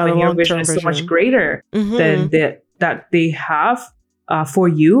you have, and your vision is so much greater than that they have for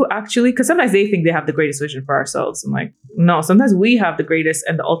you, actually. Because sometimes they think they have the greatest vision for ourselves. I'm like, no, sometimes we have the greatest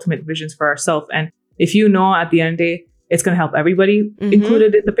and the ultimate visions for ourselves. And if you know at the end of the day, it's going to help everybody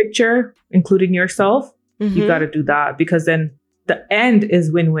included in the picture, including yourself. You got to do that because then the end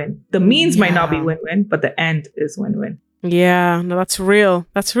is win-win. The means might not be win-win, but the end is win-win. Yeah, no, that's real.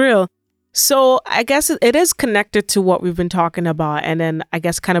 That's real. So I guess it is connected to what we've been talking about. And then I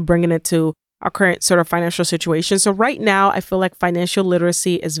guess kind of bringing it to our current sort of financial situation. So right now, I feel like financial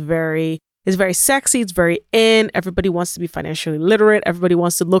literacy is very It's very sexy. It's very in. Everybody wants to be financially literate. Everybody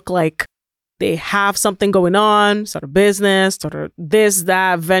wants to look like they have something going on, sort of business, sort of this,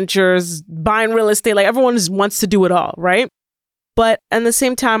 that, ventures, buying real estate. Like everyone wants to do it all, right? But at the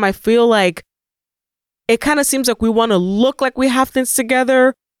same time, I feel like it kind of seems like we want to look like we have things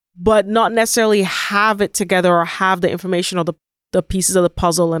together, but not necessarily have it together or have the information or the pieces of the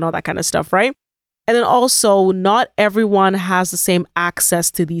puzzle and all that kind of stuff, right? And then also, not everyone has the same access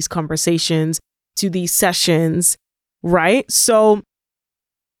to these conversations, to these sessions, right? So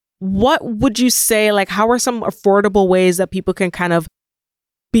what would you say, like, how are some affordable ways that people can kind of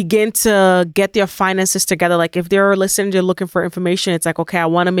begin to get their finances together? Like if they're listening, they're looking for information, it's like, okay, I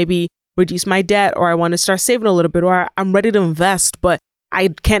want to maybe reduce my debt, or I want to start saving a little bit, or I'm ready to invest, but I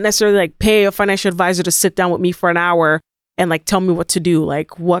can't necessarily like pay a financial advisor to sit down with me for an hour and like tell me what to do.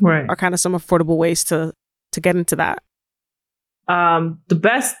 Like what are kind of some affordable ways to get into that? The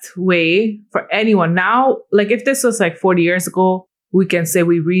best way for anyone now, like if this was like 40 years ago, we can say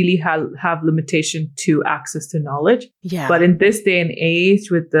we really have limitation to access to knowledge. Yeah. But in this day and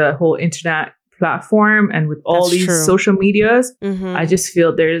age, with the whole internet platform and with all these social medias, I just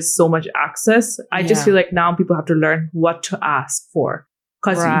feel there's so much access. I just feel like now people have to learn what to ask for.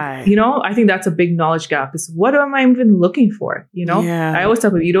 Because, you know, I think that's a big knowledge gap is what am I even looking for? You know, I always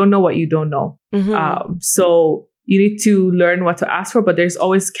tell people, you don't know what you don't know. So you need to learn what to ask for, but there's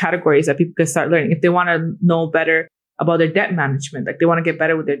always categories that people can start learning. If they want to know better about their debt management, like they want to get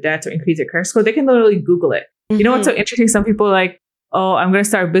better with their debts or increase their credit score, they can literally Google it. You know what's so interesting? Some people are like, oh, I'm going to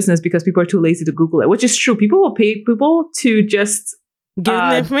start a business because people are too lazy to Google it, which is true. People will pay people to just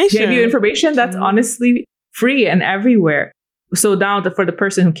give you information that's honestly free and everywhere. So now for the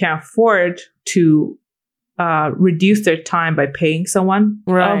person who can't afford to reduce their time by paying someone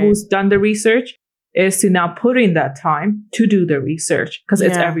who's done the research, is to now put in that time to do the research because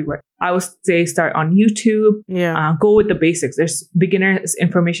it's everywhere. I would say start on YouTube. Go with the basics. There's beginners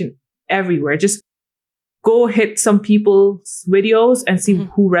information everywhere. Just go hit some people's videos and see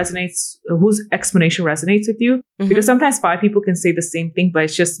who resonates, whose explanation resonates with you. Because sometimes 5 people can say the same thing, but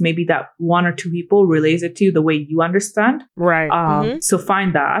it's just maybe that 1 or 2 people relays it to you the way you understand. Right. So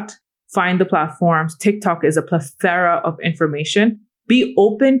find that. Find the platforms. TikTok is a plethora of information. Be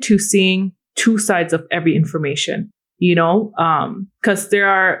open to seeing 2 sides of every information, you know, because there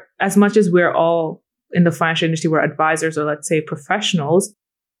are, as much as we're all in the financial industry, we're advisors or let's say professionals,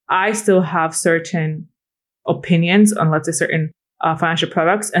 I still have certain opinions on, let's say, certain financial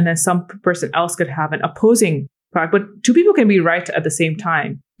products. And then some person else could have an opposing product, but 2 people can be right at the same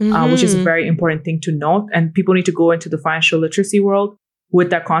time, which is a very important thing to note. And people need to go into the financial literacy world with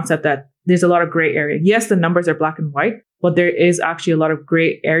that concept that there's a lot of gray area. Yes, the numbers are black and white, but there is actually a lot of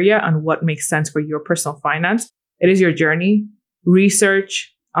gray area on what makes sense for your personal finance. It is your journey,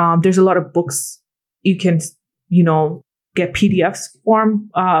 research. There's a lot of books you can, you know, get PDFs from,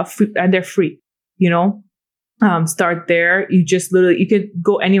 and they're free, you know. Start there. You can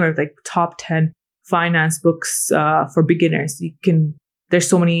go anywhere, like top 10 finance books for beginners. There's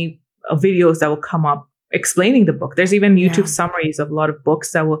so many videos that will come up explaining the book. There's even YouTube summaries of a lot of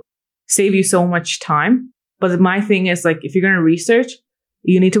books that will save you so much time. But my thing is, like, if you're going to research,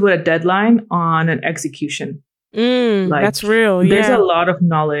 you need to put a deadline on an execution. That's real. There's a lot of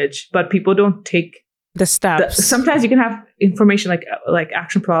knowledge, but people don't take the steps. Sometimes you can have information like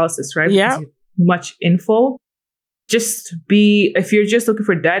action paralysis, right? Yeah. Much info. If you're just looking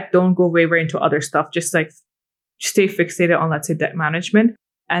for debt, don't go way into other stuff. Just like stay fixated on, let's say, debt management,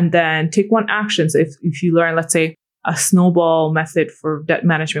 and then take one action. So if you learn, let's say, a snowball method for debt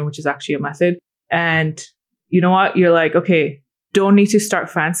management, which is actually a method, and you know what, you're like, okay, don't need to start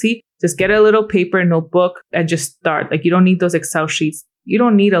fancy. Just get a little paper and notebook and just start. Like, you don't need those Excel sheets. You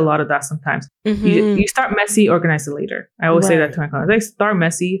don't need a lot of that sometimes. You start messy, organize it later. I always say that to my clients. Like, start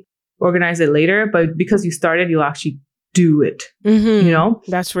messy, organize it later, but because you started, you'll actually do it. You know,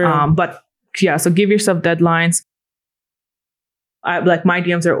 that's real. But yeah, so give yourself deadlines. Like, my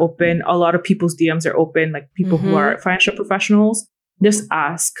DMs are open. A lot of people's DMs are open. Like, people who are financial professionals, just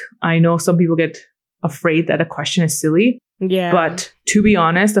ask. I know some people get afraid that a question is silly. But to be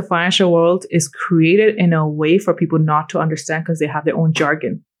honest, the financial world is created in a way for people not to understand because they have their own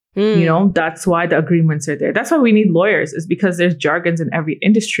jargon. You know, that's why the agreements are there. That's why we need lawyers, is because there's jargons in every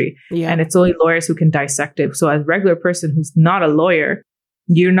industry. And it's only lawyers who can dissect it. So as a regular person who's not a lawyer,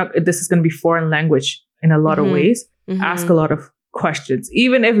 this is going to be foreign language in a lot of ways. Ask a lot of questions.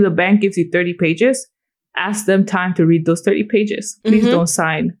 Even if the bank gives you 30 pages, ask them time to read those 30 pages. Please don't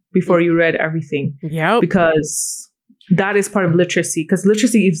sign before you read everything. Because that is part of literacy. Because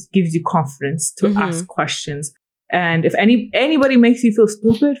literacy gives you confidence to ask questions And if anybody makes you feel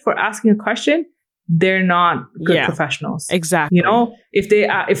stupid for asking a question, they're not good professionals. Exactly. You know,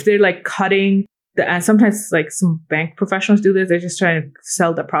 if they're like cutting and sometimes like some bank professionals do this, they're just trying to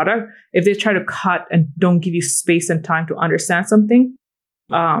sell the product. If they try to cut and don't give you space and time to understand something,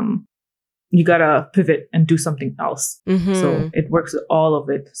 you gotta pivot and do something else. So it works with all of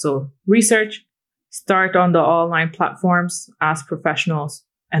it. So research, start on the online platforms, ask professionals,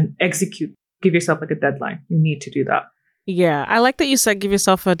 and execute. Give yourself like a deadline. You need to do that. Yeah, I like that you said give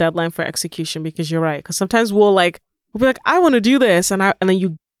yourself a deadline for execution, because you're right. Because sometimes we'll be like, I want to do this, and then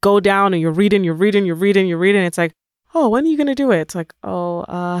you go down and you're reading. It's like, oh, when are you gonna do it? It's like,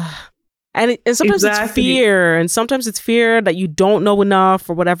 and sometimes it's fear, and sometimes it's fear that you don't know enough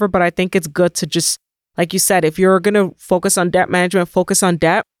or whatever. But I think it's good to just, like you said, if you're gonna focus on debt management, focus on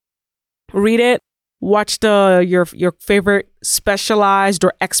debt. Read it. Watch your favorite specialized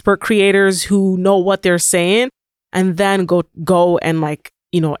or expert creators who know what they're saying, and then go and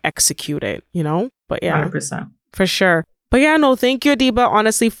execute it, But yeah, 100%. For sure. But yeah, no, thank you, Adiba,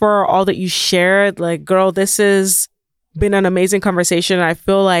 honestly, for all that you shared. Like, girl, this has been an amazing conversation. I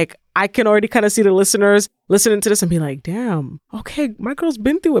feel like I can already kind of see the listeners listening to this and be like, damn, okay, my girl's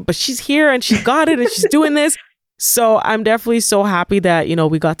been through it, but she's here and she's got it and she's doing this. So I'm definitely so happy that,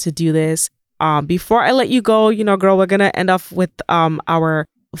 we got to do this. Before I let you go, girl, we're going to end off with our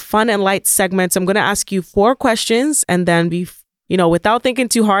fun and light segments. I'm going to ask you 4 questions, and then without thinking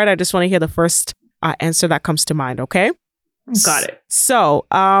too hard, I just want to hear the first answer that comes to mind. Okay. Got it. So,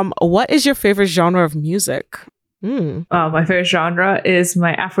 what is your favorite genre of music? My favorite genre is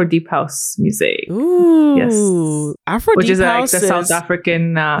my Afro Deep House music. Ooh, yes, Afro which Deep is House like the South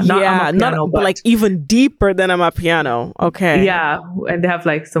African, not Amapiano, but like even deeper than Amapiano. Okay. Yeah, and they have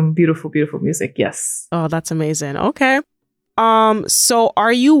like some beautiful, beautiful music. Yes. Oh, that's amazing. Okay. So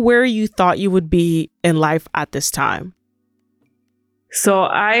are you where you thought you would be in life at this time? So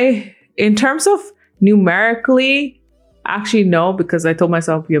in terms of numerically, actually no, because I told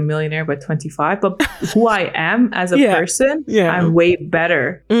myself I'll be a millionaire by 25. But who I am as a person, I'm way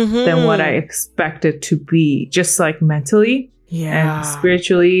better than what I expected to be, just like mentally and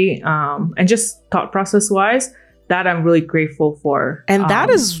spiritually, and just thought process wise. That I'm really grateful for. And that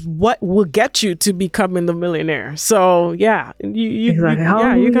is what will get you to becoming the millionaire. So yeah, you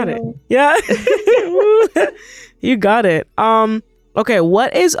got it. Yeah, you got it. Okay,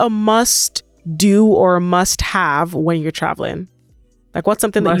 what is a must do or a must have when you're traveling? Like, what's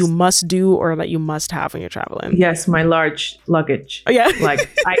something that you must do or that you must have when you're traveling? Yes, my large luggage. Oh, yeah. Like,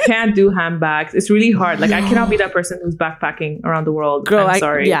 I can't do handbags. It's really hard. Like, I cannot be that person who's backpacking around the world. Girl, I'm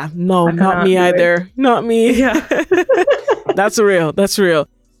sorry. Yeah, no, not me either. Not me. Yeah. That's real.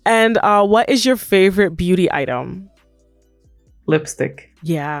 And what is your favorite beauty item? Lipstick.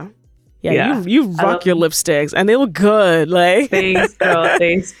 Yeah. You rock your lipsticks and they look good. Like,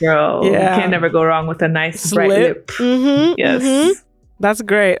 thanks, girl. Yeah. You can never go wrong with a nice bright lip. Yes. That's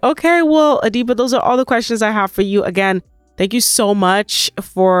great. Okay, well, Adiba, those are all the questions I have for you. Again, thank you so much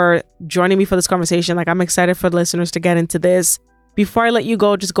for joining me for this conversation. Like, I'm excited for the listeners to get into this. Before I let you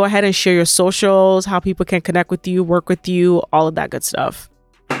go, just go ahead and share your socials, how people can connect with you, work with you, all of that good stuff.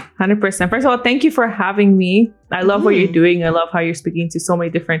 100%. First of all, thank you for having me. I love what you're doing. I love how you're speaking to so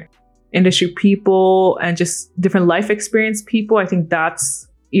many different industry people and just different life experience people. I think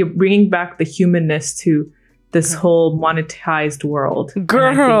you're bringing back the humanness to this whole monetized world.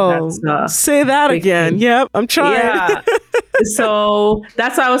 Girl, say that again. Yep, I'm trying. Yeah. So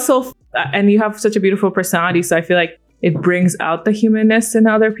that's why I was and you have such a beautiful personality. So I feel like it brings out the humanness in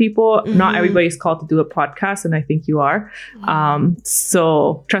other people. Not everybody's called to do a podcast, and I think you are.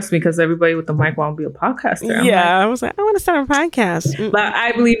 So trust me, because everybody with the mic won't be a podcaster. I was like, I want to start a podcast. But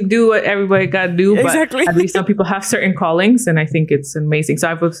I believe do what everybody got to do. Exactly. But at least some people have certain callings, and I think it's amazing. So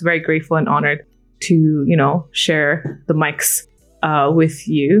I was very grateful and honored to, share the mics with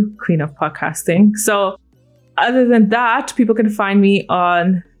you, Queen of Podcasting. So other than that, people can find me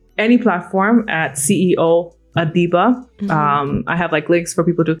on any platform at CEO Adiba. I have like links for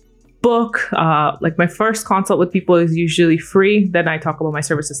people to book. Like my first consult with people is usually free. Then I talk about my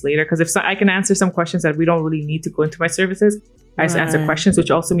services later, because I can answer some questions that we don't really need to go into my services. I just answer questions, which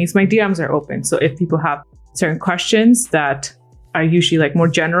also means my DMs are open. So if people have certain questions that are usually like more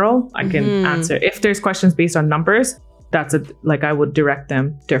general, I can answer. If there's questions based on numbers, I would direct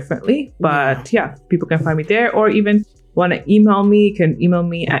them differently. But yeah, people can find me there, or even want to email me, you can email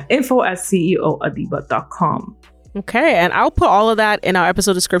me at info@ceoadiba.com. Okay, and I'll put all of that in our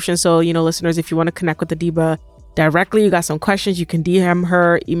episode description. So, listeners, if you want to connect with Adiba directly, you got some questions, you can DM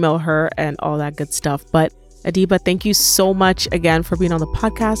her, email her, and all that good stuff. But Adiba, thank you so much again for being on the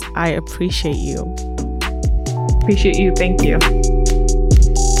podcast. I appreciate you. Appreciate you. Thank you.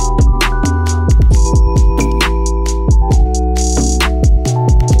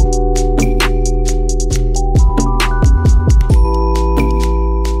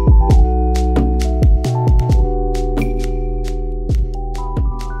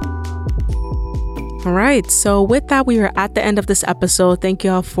 All right. So with that, we are at the end of this episode. Thank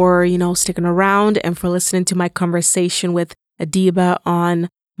you all for, sticking around and for listening to my conversation with Adiba on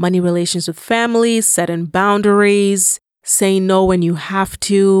money relations with families, setting boundaries, saying no when you have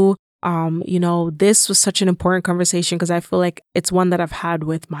to. This was such an important conversation because I feel like it's one that I've had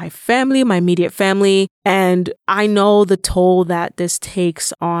with my family, my immediate family. And I know the toll that this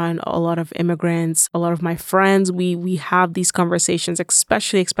takes on a lot of immigrants, a lot of my friends. We have these conversations,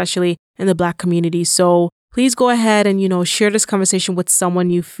 especially in the Black community. So please go ahead and, share this conversation with someone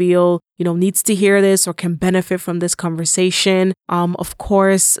you feel, needs to hear this or can benefit from this conversation. Of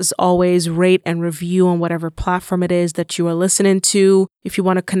course, as always, rate and review on whatever platform it is that you are listening to. If you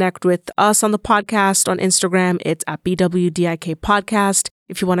want to connect with us on the podcast on Instagram, it's at BWDIK Podcast.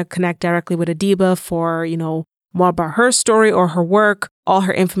 If you want to connect directly with Adiba for, more about her story or her work, all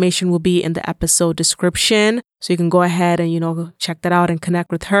her information will be in the episode description. So you can go ahead and, check that out and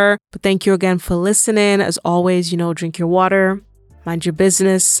connect with her. But thank you again for listening. As always, drink your water, mind your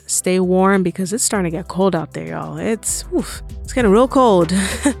business, stay warm because it's starting to get cold out there, y'all. It's getting real cold.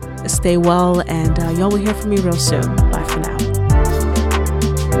 Stay well, and y'all will hear from me real soon. Bye for now.